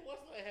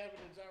 What's gonna happen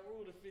in Ja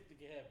Rule if 50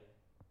 can happen?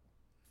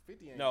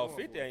 50 ain't No, going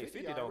 50 for it. ain't.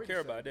 50 don't already care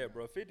said about that,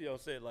 bro. 50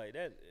 don't say it like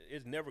that.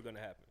 It's never gonna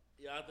happen.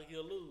 Yeah, I think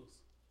he'll lose.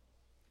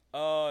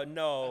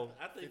 No.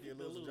 I think 50 he'll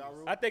loses lose. Ja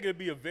Rule. I think it'd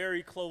be a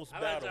very close I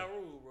like battle. Ja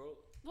Rule, bro.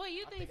 What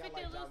you I think? think I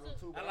 50 like Ja Rule lose?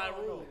 too, I but like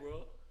don't Rule, know.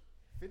 bro.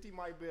 50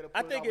 might be able to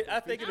I pull think it. I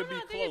think it'll I be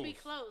think it'd be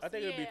close. close. I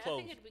think it'll be Yeah, I close.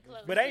 think it'd be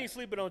close. But I ain't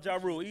sleeping on Ja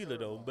Rule either,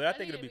 though. But I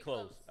think it'll be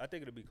close. close. I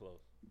think it'll be close.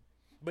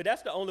 But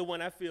that's the only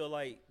one I feel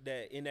like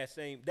that in that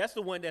same. That's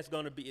the one that's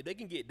gonna be. If they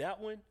can get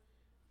that one,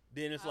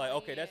 then it's Oh, like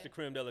okay, that's yeah. the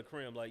creme de la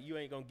creme. Like you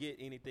ain't gonna get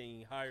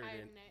anything higher Higher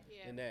than than that,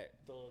 yeah. than that.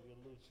 Thug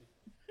and Lucci.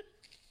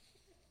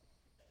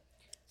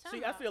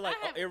 See, I feel like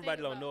have to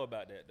everybody think don't know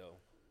about that though.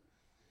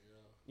 Yeah.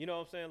 You know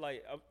what I'm saying?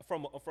 Like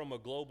from a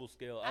global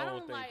scale, I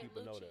don't think like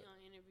people know Lucci that.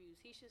 on interviews.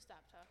 He should stop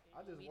talking.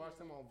 I just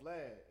watched him immediately. on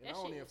Vlad, and That I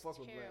don't shit even was fuck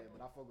with Vlad, terrible.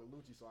 but I fuck with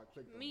Lucci, so I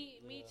clicked on Me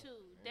Yeah. too.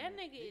 And That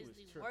nigga he is was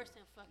the tripping. worst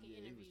in fucking Yeah,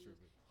 he was interviews.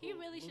 tripping. He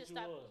really Lucci should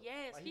stop. was.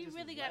 Yes, Like, he just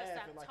really was gotta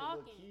stop laughing like a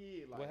talking. little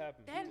kid, like, What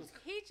happened? That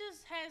he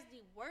just has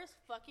the worst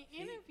fucking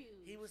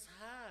interviews. He was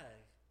high.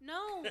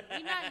 No,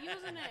 we're not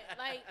using that.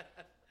 Like,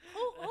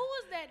 who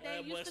was that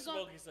That boy used to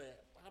go? Smokey said,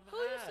 I'm Who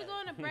high. used to go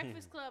on the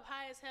Breakfast Club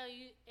high as hell?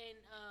 You and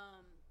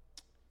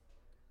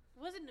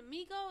was it the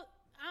Migos?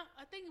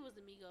 I think it was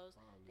the Migos.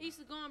 They used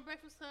to go on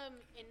Breakfast Club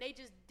and they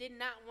just did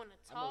not want to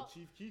I know talk.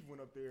 Chief Keef went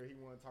up there. He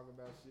wanted to talk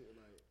about shit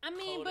like. I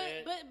mean,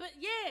 Kodak. but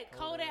yeah,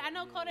 Kodak. I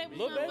know Kodak was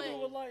Lil on, Baby but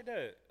was like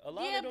that. A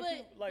lot yeah, of them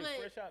people like but,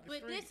 fresh out the but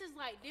street. this is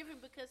like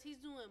different because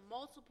he's doing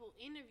multiple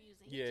interviews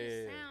and he Yeah.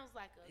 just sounds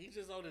like a He's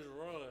just on his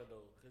run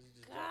though, cause he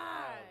just got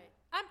God.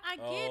 out. I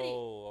get it.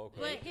 Oh, okay.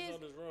 But He's his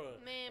on his run.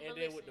 man, and but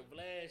then with the listen.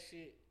 Vlad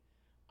shit,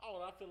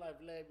 I feel like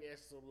Vlad be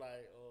asking some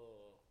like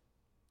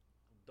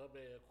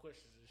dumbass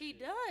questions and He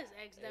shit. does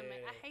ask that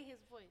man. I And hate his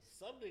voice.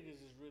 Some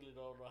niggas just really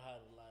don't know how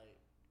to like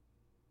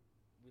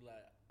be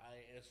like, I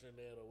ain't answering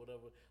that or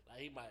whatever. Like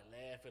he might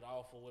laugh it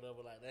off or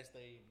whatever. Like that's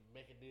they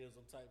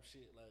mechanism type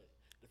shit, like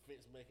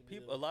defense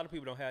mechanism. A lot of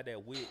people don't have that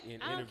wit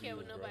in I don't interviews, care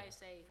what bro. nobody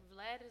say.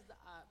 Vlad is the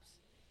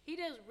ops. He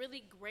does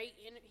really great.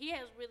 He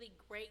has really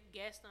great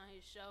guests on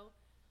his show.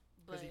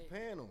 Cause But he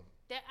paying them.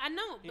 that I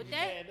know, He but be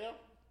that mad them.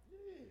 Yeah.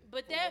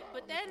 but From that what I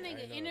but that understand.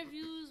 nigga I know.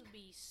 interviews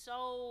be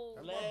so.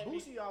 That's Vlad why be-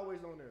 Boosie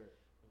always on there.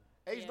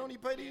 Ace, Yeah, don't he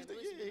pay yeah, these?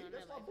 Boosie be Yeah, on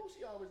that's there why like-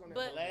 Boosie always on there.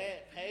 But-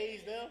 Vlad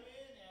pays them.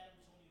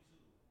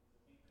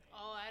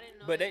 Oh, I didn't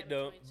know. But they Adam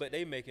don't. 22. But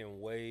they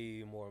making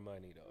way more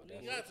money though.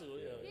 He That's- got to,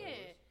 yeah. Yeah.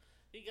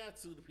 He got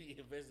to be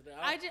invested in.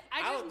 I don't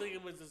just- think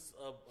it was just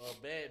a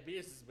bad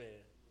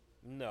businessman.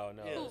 No.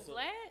 Yeah, Who, so-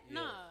 Vlad? yeah,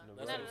 Nah, that's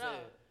not what at I'm all.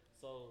 saying.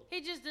 So He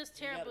just does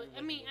You gotta terrible. be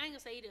I mean, making I ain't gonna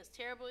say he does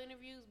terrible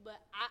interviews, but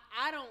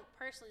I don't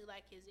personally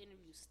like his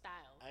interview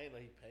style. I ain't know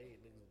he paid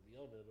niggas to be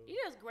on there though. He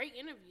does great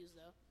interviews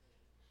though.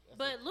 That's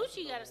But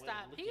Lucci another gotta way to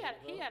stop. look He at got it,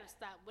 he though. gotta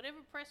stop. Whatever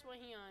press one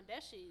he on,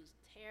 that shit is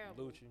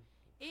terrible. Lucci.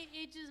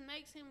 It just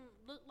makes him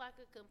look like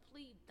a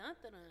complete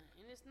dun-dun,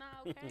 and it's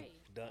not okay.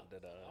 Dun,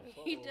 dun, dun. I'm He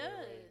fucking with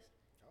does.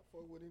 I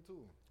fuck with him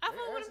too. I They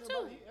fuck with asked him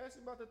about- too. He asked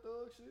him about the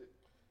thug shit.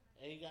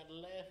 And he got to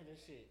laughing and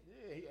shit.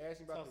 Yeah, he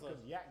asked me about Sounds because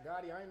like- Yak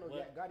Gotti. I didn't know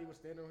What? Yak Gotti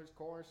was standing on his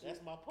car and shit.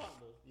 That's my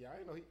partner. Yeah,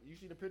 I didn't know. You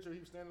see the picture? He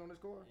was standing on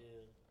his car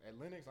Yeah, at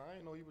Lennox. I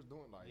didn't know he was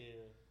doing like.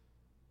 yeah.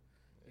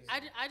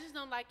 I just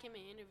don't like him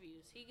in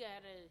interviews. He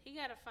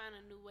gotta find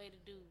a new way to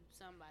do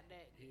something like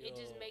that. He, It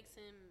just makes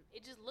him.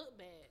 It just look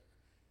bad.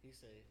 He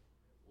say,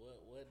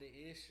 what the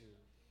issue?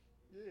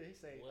 Yeah, he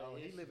say, What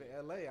he issue? live in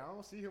L.A. I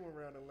don't see him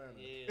around Atlanta.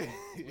 Yeah,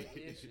 what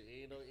issue?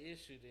 Ain't no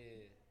issue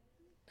then.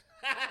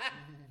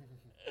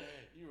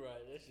 You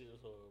right, that shit was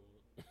horrible.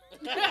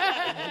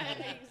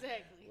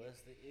 Exactly.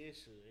 What's the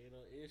issue? Ain't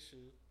no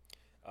issue.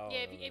 Oh,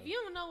 Yeah, if you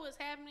don't know what's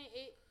happening,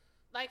 it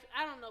like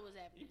I don't know what's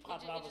happening. You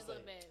pop It out just and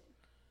look say- bad.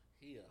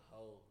 He a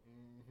hoe.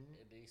 Mm-hmm.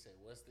 And then he say,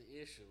 what's the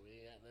issue?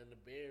 We ain't got nothing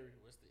to bury.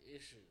 What's the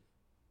issue?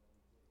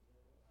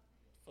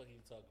 The fuck you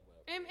talking about?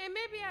 And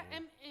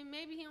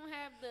maybe he don't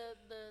have the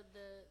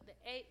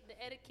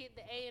etiquette,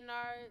 the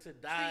A&R To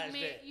dodge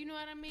treatment. that You know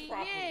what I mean?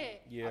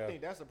 properly. Yeah. I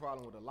think that's the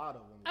problem with a lot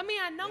of them. I mean,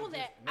 I know They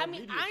that. just no I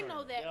mean, media I training.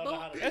 know They that. don't know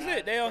how But to That's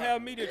it. They don't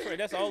have media training.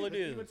 That's all it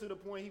is. Even to the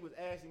point he was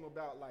asking him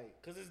about like.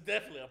 Because it's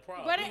definitely a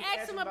problem. But he it was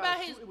asked him asking about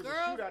a his shoot- It was girl.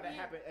 a shootout that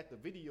happened at the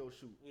video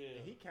shoot,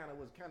 Yeah. and he kind of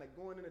was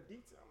going into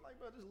detail. I'm like,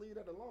 bro, just leave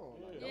that alone.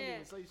 Like, Yeah. don't Yeah.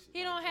 even say shit.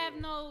 He like, don't have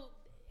yeah. no.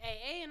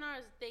 Hey, A&R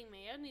is a thing,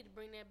 man. Y'all need to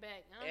bring that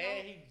back. I don't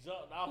And know. he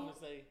jumped off and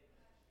say,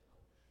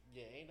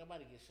 yeah, ain't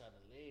nobody get shot in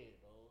the leg,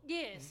 though.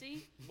 Yeah,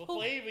 see.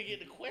 Before he even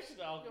get the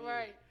question off,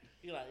 Right.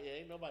 He like,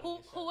 yeah, ain't nobody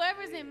Who, get shot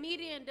whoever's in in the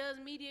media leg, and does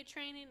media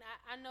training,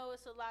 I know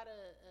it's a lot of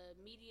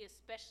media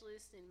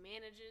specialists and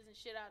managers and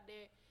shit out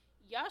there.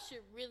 Y'all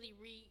should really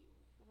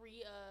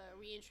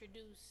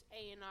reintroduce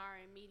A&R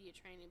and media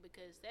training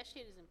because that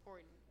shit is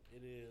important.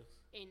 It is.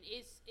 And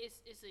it's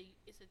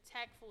a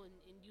tactful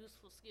and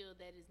useful skill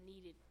that is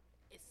needed,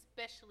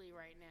 especially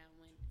right now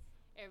when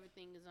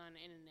everything is on the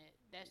internet.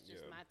 That's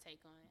just Yeah. my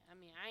take on it. I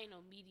mean, I ain't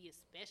no media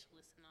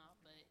specialist and all,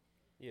 but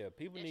Yeah,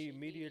 people That need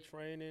shit media needed.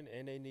 training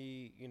and they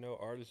need,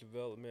 artist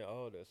development,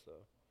 all that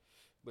stuff.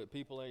 But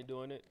people ain't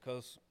doing it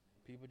because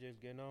people just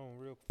getting on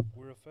real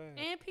fast.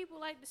 and people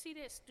like to see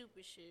that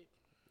stupid shit.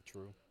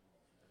 True.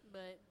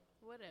 But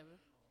whatever.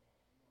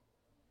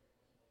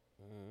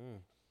 Mm-hmm.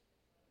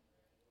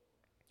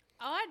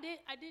 Oh,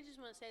 I did just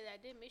want to say that I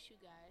did miss you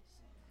guys.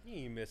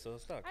 You ain't miss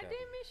us. Stop I capping.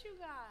 did miss you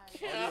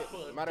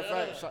guys. Matter of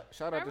fact,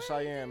 shout out I to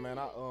really Cheyenne, man.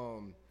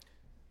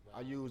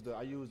 I used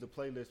the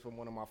playlist from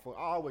one of my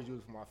I always use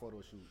it for my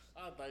photo shoots.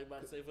 I thought you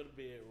about to say for the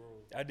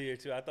bedroom. I did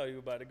too. I thought you were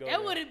about to go. That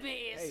there. would have been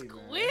Hey, man.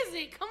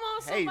 exquisite. Come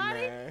on, Hey, somebody.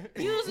 man.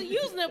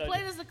 Using the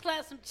playlist to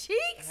clap some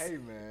cheeks. Hey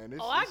man,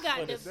 Oh, I got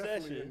for the this.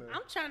 session.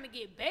 I'm trying to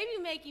get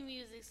baby making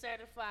music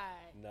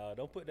certified. No,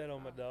 don't put that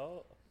on my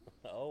dog.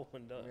 Oh,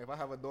 one dog. If I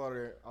have a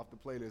daughter off the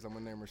playlist, I'm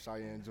gonna name her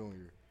Cheyenne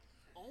Jr.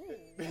 Oh,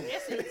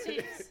 that's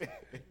intense.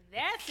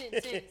 That's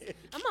intense.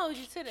 I'm gonna hold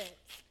you to that.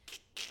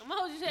 I'm gonna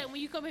hold you to that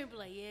when you come here and be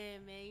like, yeah,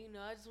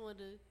 man, I just wanted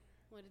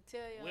to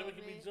tell y'all, Women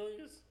can be man.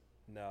 juniors.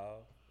 No.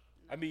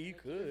 I mean, you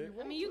could.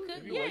 I mean, you could,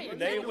 If you yeah. want, you you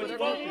name can what do you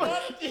whatever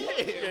want. you Yeah,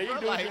 Yeah, you bro,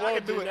 do what like, you I want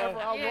can do to whatever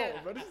now. I Yeah.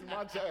 want, but this is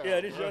my child.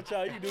 Yeah, this bro. your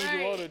child. You do what you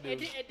Right. want to do. At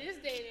this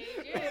day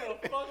and age, Yeah, yeah.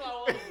 the fuck I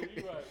want to do.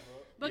 You right, bro.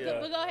 But, Yeah.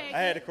 but go ahead. I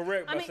had to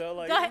correct I mean, myself.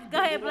 Like, go ahead, you go do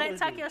ahead, what you Black. wanna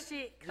Talk do. your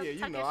shit. Yeah,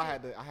 Talk your I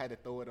shit. had to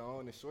throw it on,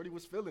 and Shorty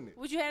was feeling it.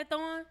 What you had to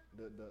throw on?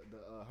 The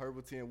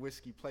Herbal Tea and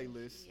Whiskey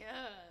playlist.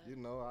 Yeah.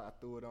 I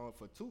threw it on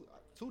for two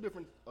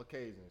different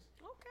occasions,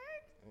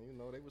 Okay. and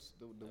they was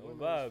the They women were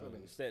was vibing.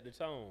 feeling it. Set the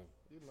tone.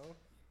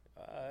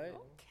 All right.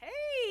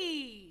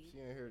 Okay.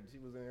 She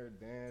was in here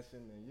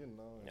dancing, and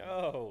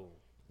Oh,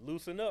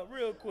 loosen up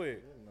real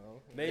quick.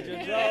 Made your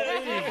yeah.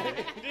 job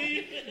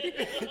easy.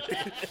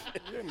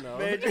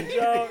 Made your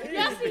job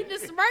Y'all easy. see the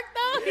smirk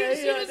though? Yeah,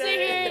 She yeah, was yeah, in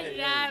yeah, here.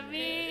 yeah, I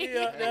mean,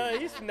 Yeah,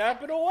 he's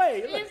snapping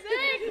away. Look.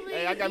 exactly.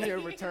 Hey, I got me a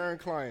return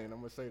client. I'm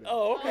gonna say that.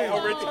 Oh, okay. Oh,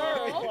 A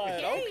return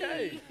client.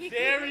 Okay.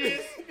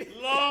 Darius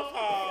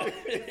Lovehall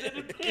is in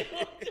the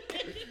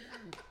building.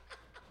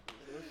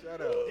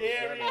 Shout out.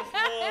 Darius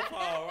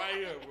Lovehall right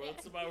here, bro.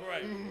 To my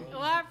right, bro.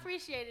 Well, I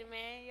appreciate it,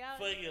 man. Y'all.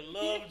 Fucking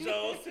Love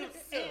Jones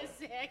himself.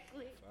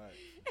 Exactly.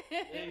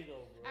 There you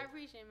go, I bro.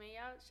 appreciate it, man.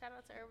 Y'all shout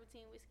out to Herbal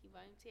Tea and Whiskey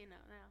Volume 10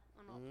 out now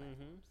on all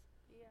platforms.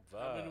 Yeah.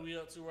 How many we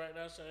up to right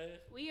now, Cheyenne?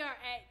 We are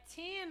at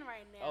 10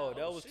 right now. Oh,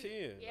 that was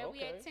shit. 10. Yeah,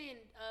 we okay. at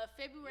 10.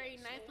 February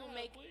 9th will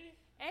make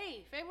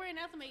Please. February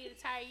 9th will make it the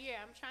entire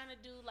year. I'm trying to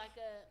do like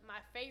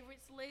my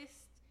favorites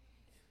list.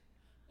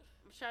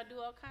 I'm trying to do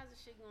all kinds of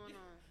shit going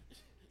on.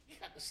 You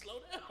got to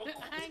slow down.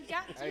 I ain't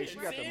got to. Hey, she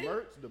got the See?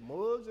 merch, the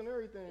mugs, and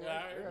everything.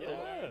 Yeah, They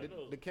got yeah.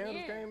 the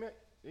candles Yeah. came yet?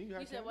 Then you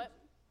had You said candles? what?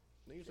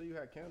 Then you said you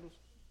had candles.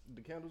 Did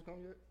the candles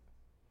come yet?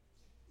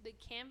 The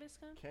canvas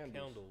come?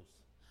 Candles.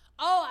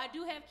 Oh, I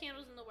do have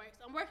candles in the works.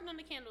 I'm working on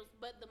the candles,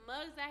 but the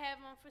mugs I have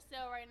on for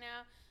sale right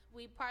now,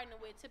 we partner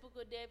with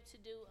Typical Deb to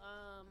do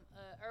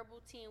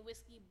herbal tea and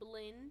whiskey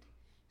blend.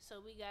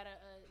 So we got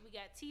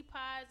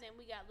teapots and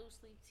we got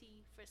loose leaf tea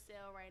for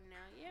sale right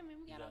now. Yeah,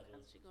 man, we got all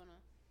kinds of shit going on.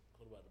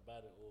 What about the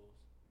body oils?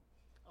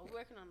 Oh,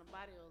 we're working on the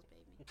body oils,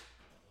 baby.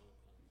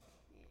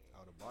 Oh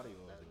Oh, the body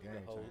oil is a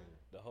game changer.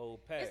 The whole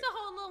pack. It's a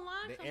whole little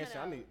line The coming incense,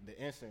 out. I need the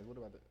incense. What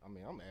about the? I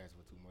mean, I'm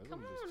asking for too much.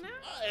 Come Let me on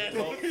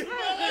just now.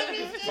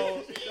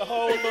 The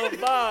whole little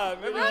vibe.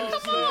 You know Bro, what I'm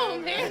come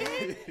on, saying? man.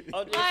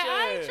 I'm just Like, I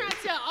ain't saying. trying to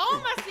tell all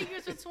my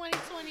secrets for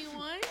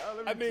 2021.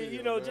 I mean,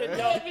 you know, just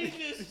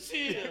Just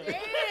chill.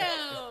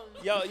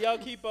 Damn. y'all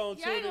keep on Y'all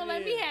ain't tuning gonna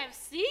let me in. have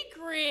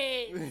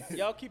secrets.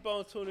 Y'all keep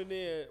on tuning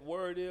in.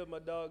 Word is, my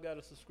dog got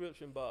a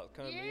subscription box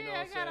coming. Yeah, you know what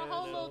I I'm got a saying?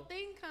 whole So- little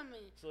thing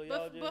coming. So y'all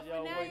but, just- but for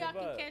y'all now, wait y'all the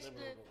can vibe. catch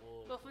the.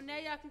 But for now,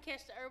 y'all can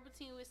catch the Herbal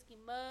Tea Whiskey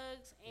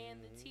mugs and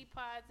the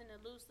teapods and the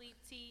loose leaf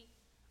tea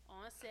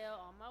on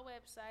sale on my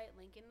website.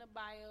 Link in the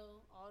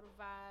bio. All the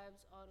vibes,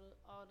 all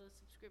the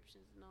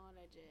subscriptions and all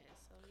that jazz.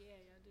 So yeah,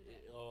 y'all do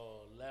that.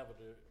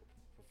 Lavender,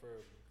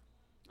 preferably.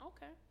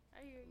 Okay,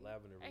 I hear you.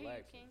 Lavender I hear you,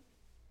 relaxing. King.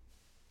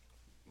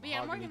 But yeah,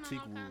 I'm Mahogany working on teak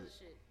all kinds wood. of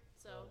shit.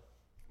 So.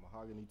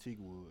 Mahogany teak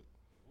wood.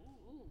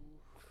 Ooh.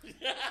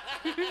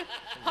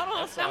 Hold on, That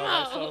come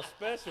sounds on. so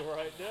special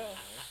right there.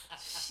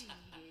 Shit.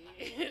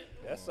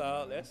 That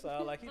sound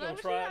like he Like, done what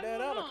you tried got that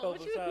going out a on? couple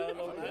What you- times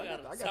over I there.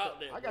 gotta I top got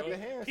that, I got bro. the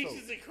hand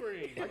Peaches soap. and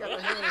cream. I got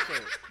the hand soap.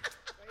 Bro,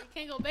 you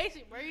can't go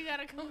basic, bro. You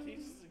gotta come.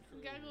 Peaches and You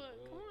cream. gotta go. bro.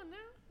 Come on now.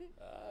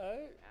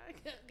 Alright. I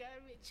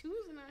gotta be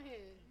choosing out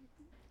here.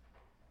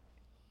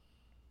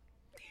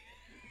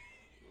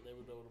 Let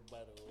me know when the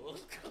bottle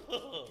was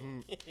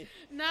come.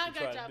 Nah, I You got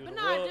trying to y'all. do But the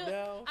no, I rub do.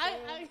 down,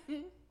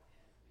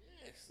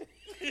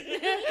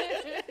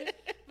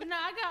 But no,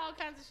 I got all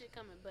kinds of shit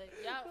coming. But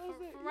y'all, for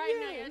right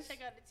now, y'all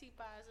check out the tea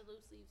pies, the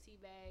loose leaf tea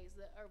bags,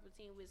 the Herbal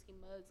Tea and Whiskey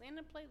mugs, and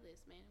the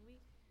playlist, man. We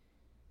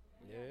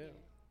out Yeah, here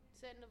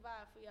setting the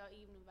vibe for y'all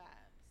evening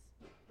vibes.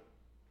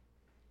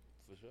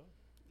 for sure.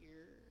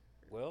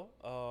 Yeah. Well,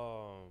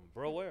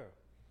 bro,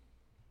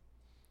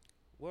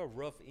 where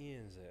rough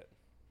ends at?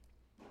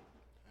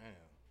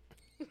 Damn.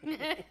 That's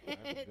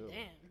a good one.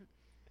 Damn.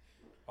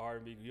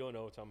 R&B, you don't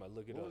know what I'm talking about.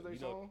 Look it What up. was they You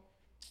know, song?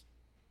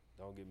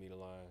 don't give me the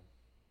line.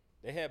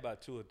 They had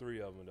about 2 or 3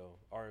 of them though.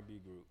 R&B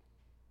group.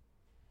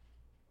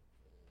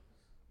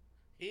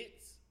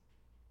 Hits.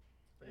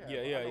 They had- Yeah,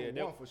 I know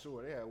yeah, one for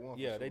sure. They had one.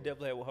 Yeah, for they sure.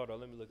 definitely had. Well, hold on,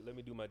 let me look. Let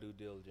me do my due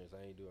diligence.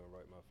 I ain't doing it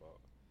right. My fault.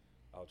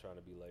 I was trying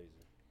to be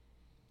lazy.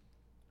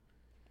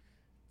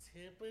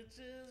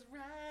 Temperatures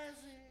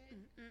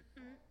rising.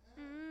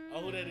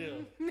 Oh, who that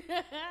is?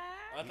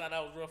 I thought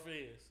that was Rough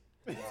Ends.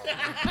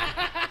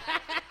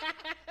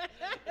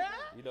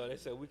 You know, they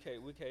said we can't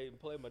even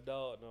play my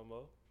dog no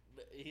more.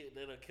 They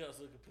done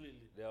cancel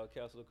completely. They'll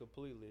cancel it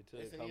completely until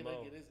They it said come he done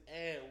on. get his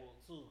ad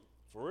whooped too.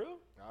 For real?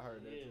 I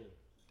heard that Yeah. too.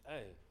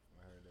 Hey,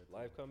 I heard that too.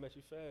 life come at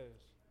you fast.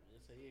 They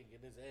said he ain't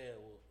getting his ad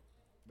whooped.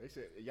 They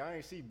said y'all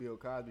ain't see Bill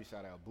Cosby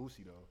shout out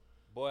Boosie though.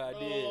 Boy, I No.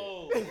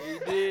 did. He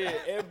did.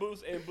 And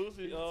Boosie,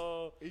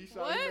 He shot.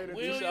 What? He made a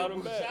William diss shot him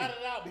on back.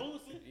 shouted out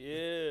Boosie.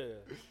 Yeah.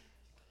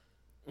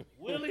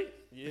 Willie.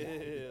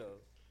 Yeah.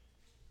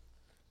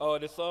 Oh,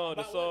 the song.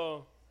 About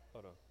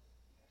Hold on.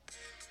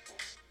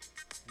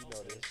 You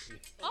know this.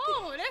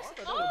 Oh, that's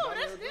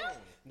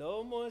them.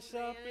 No more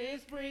shopping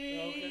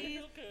sprees.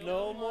 Okay.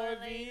 No more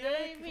late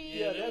VIP. night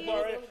Yeah, that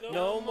part. meetings.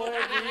 No more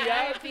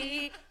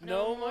VIP.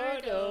 No more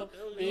dope.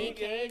 We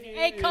can't get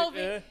Hey, it.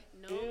 COVID.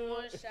 No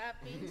more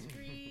shopping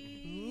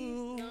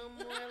sprees. No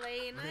more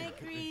late night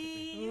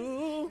creeps.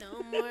 Ooh.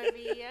 No more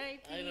VIP.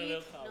 I ain't know they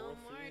was called No Rough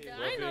more. Ends. I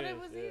didn't know that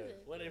Rough was Ends, either.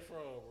 Where they from,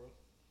 bro?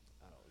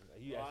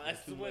 You Oh, asking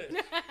that's too too much.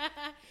 much.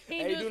 He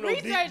Ain't do do no his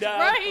deep research,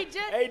 dive. bro. He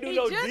just Ain't do he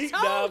no just deep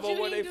told dive on you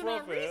where he they do from, no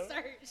fam.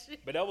 research.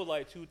 But that was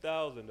like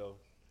 2000 though.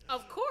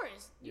 Of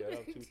course. Yeah,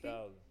 that was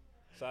 2000.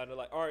 Sounded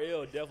like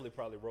RL definitely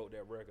probably wrote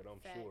that record. I'm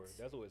sure. Facts.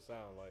 That's what it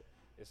sounded like.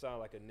 It sounded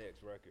like a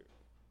next record.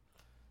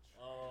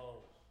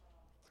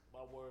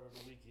 My word of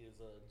the week is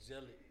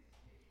jelly.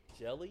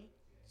 Jelly.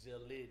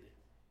 Gelid.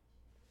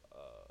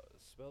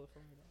 Spell it for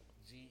me.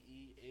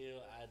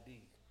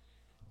 GELID.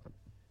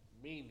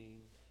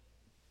 Meaning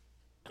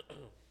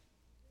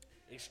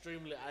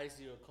extremely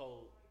icy or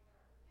cold.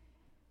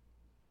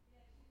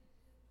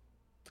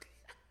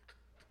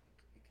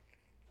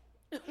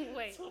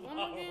 Wait, one more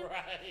All again?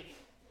 right.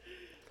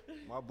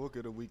 My book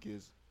of the week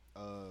is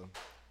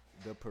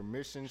The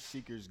Permission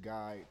Seeker's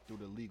Guide Through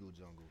the Legal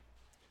Jungle.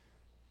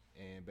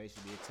 And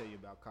basically it tell you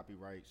about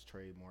copyrights,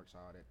 trademarks,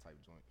 all that type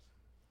joints.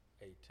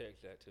 Hey,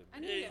 text that to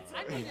me.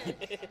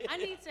 I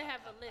need to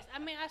have a list. I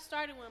mean, I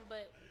started one,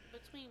 but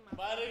between my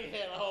My nigga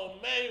had a whole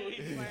mail when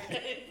he came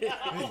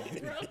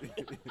out, bro.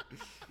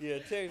 Yeah,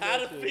 text How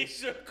that to to me.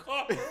 fix your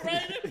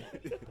carburetor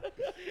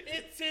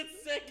in 10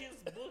 seconds,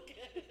 book it.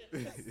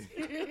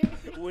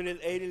 When it's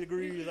 80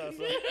 degrees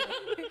outside.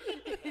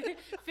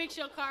 fix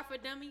your car for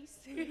dummies.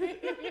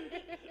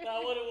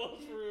 Now what it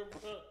was for real,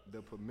 bro.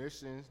 The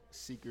Permission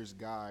Seeker's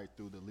Guide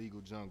Through the Legal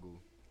Jungle.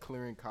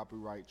 Clearing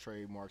copyright,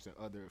 trademarks, and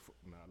other.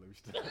 Let me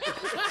stop.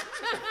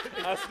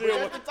 I still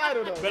want, That's the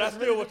title though. but I That's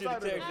still really want the you to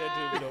title, text though. that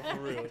to me though,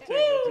 for real. Text that to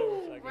me.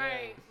 so I can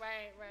Right.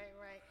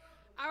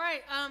 have All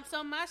right.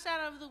 So my shout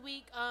out of the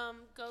week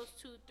goes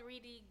to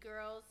 3D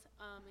Girls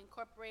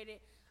Incorporated.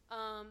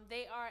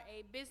 They are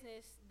a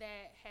business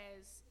that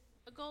has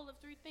a goal of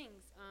 3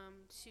 things: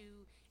 to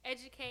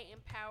educate,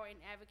 empower, and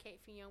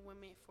advocate for young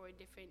women for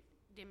different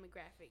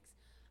demographics.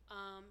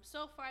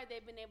 So far,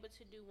 they've been able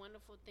to do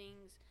wonderful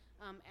things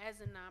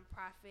as a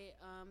nonprofit.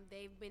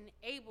 They've been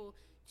able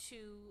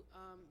to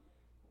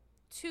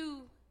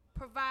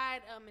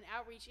provide an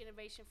outreach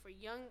innovation for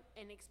young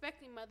and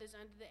expecting mothers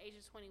under the age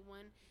of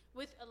 21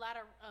 with a lot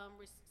of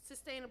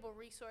sustainable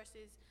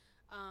resources.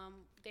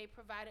 They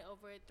provided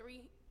over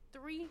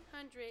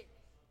 500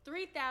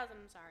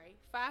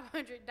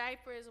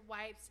 diapers,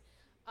 wipes,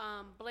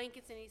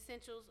 blankets, and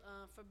essentials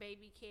for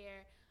baby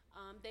care.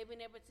 They've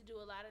been able to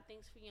do a lot of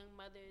things for young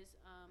mothers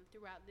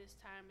throughout this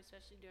time,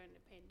 especially during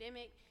the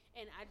pandemic.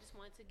 And I just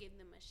wanted to give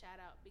them a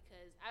shout out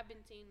because I've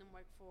been seeing them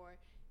work for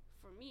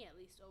me at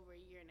least over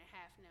a year and a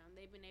half now. And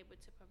they've been able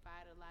to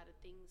provide a lot of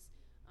things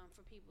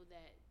for people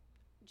that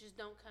just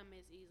don't come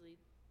as easily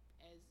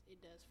as it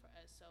does for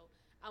us. So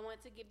I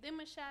want to give them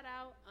a shout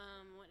out.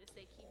 I want to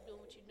say keep doing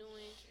what you're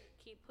doing,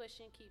 keep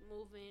pushing, keep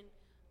moving,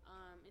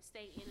 and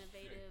stay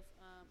innovative.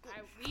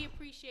 We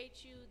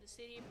appreciate you. The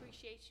city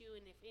appreciates you.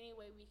 And if any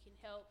way we can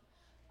help,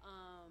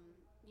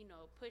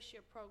 push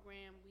your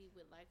program, we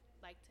would like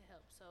to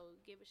help. So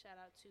give a shout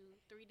out to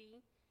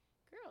 3D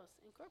Girls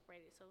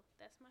Incorporated. So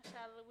that's my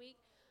shout of the week.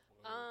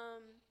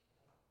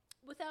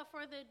 Without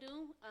further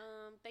ado,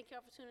 thank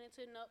y'all for tuning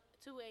in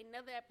to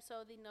another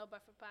episode of the No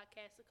Buffer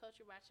Podcast, the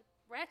Culture Ratchet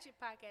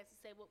Podcast to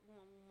say what we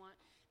want.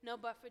 No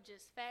Buffer,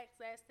 just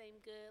facts. Last name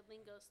good.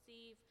 Lingo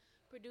Steve.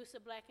 Producer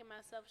Black and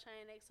myself,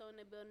 Cheyenne XO, in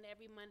the building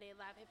every Monday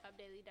live,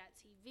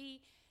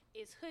 hiphopdaily.tv.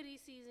 It's hoodie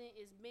season.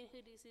 It's been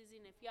hoodie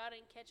season. If y'all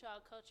didn't catch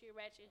y'all Culture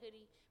Ratchet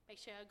hoodie, make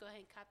sure y'all go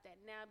ahead and cop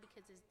that now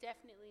because it's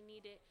definitely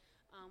needed.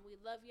 We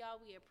love y'all.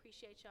 We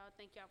appreciate y'all.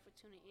 Thank y'all for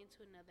tuning in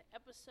to another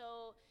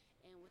episode.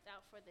 And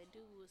without further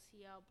ado, we'll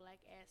see y'all black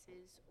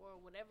asses or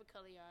whatever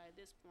color y'all are at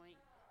this point.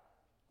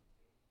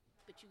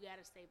 But you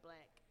gotta stay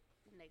black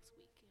next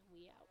week. And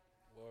we out.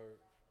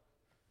 Word.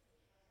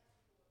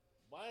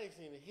 Boy, I ain't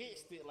seen a hit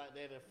stick like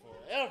that in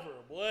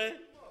forever, boy.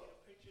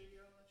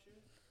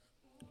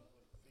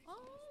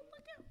 Oh.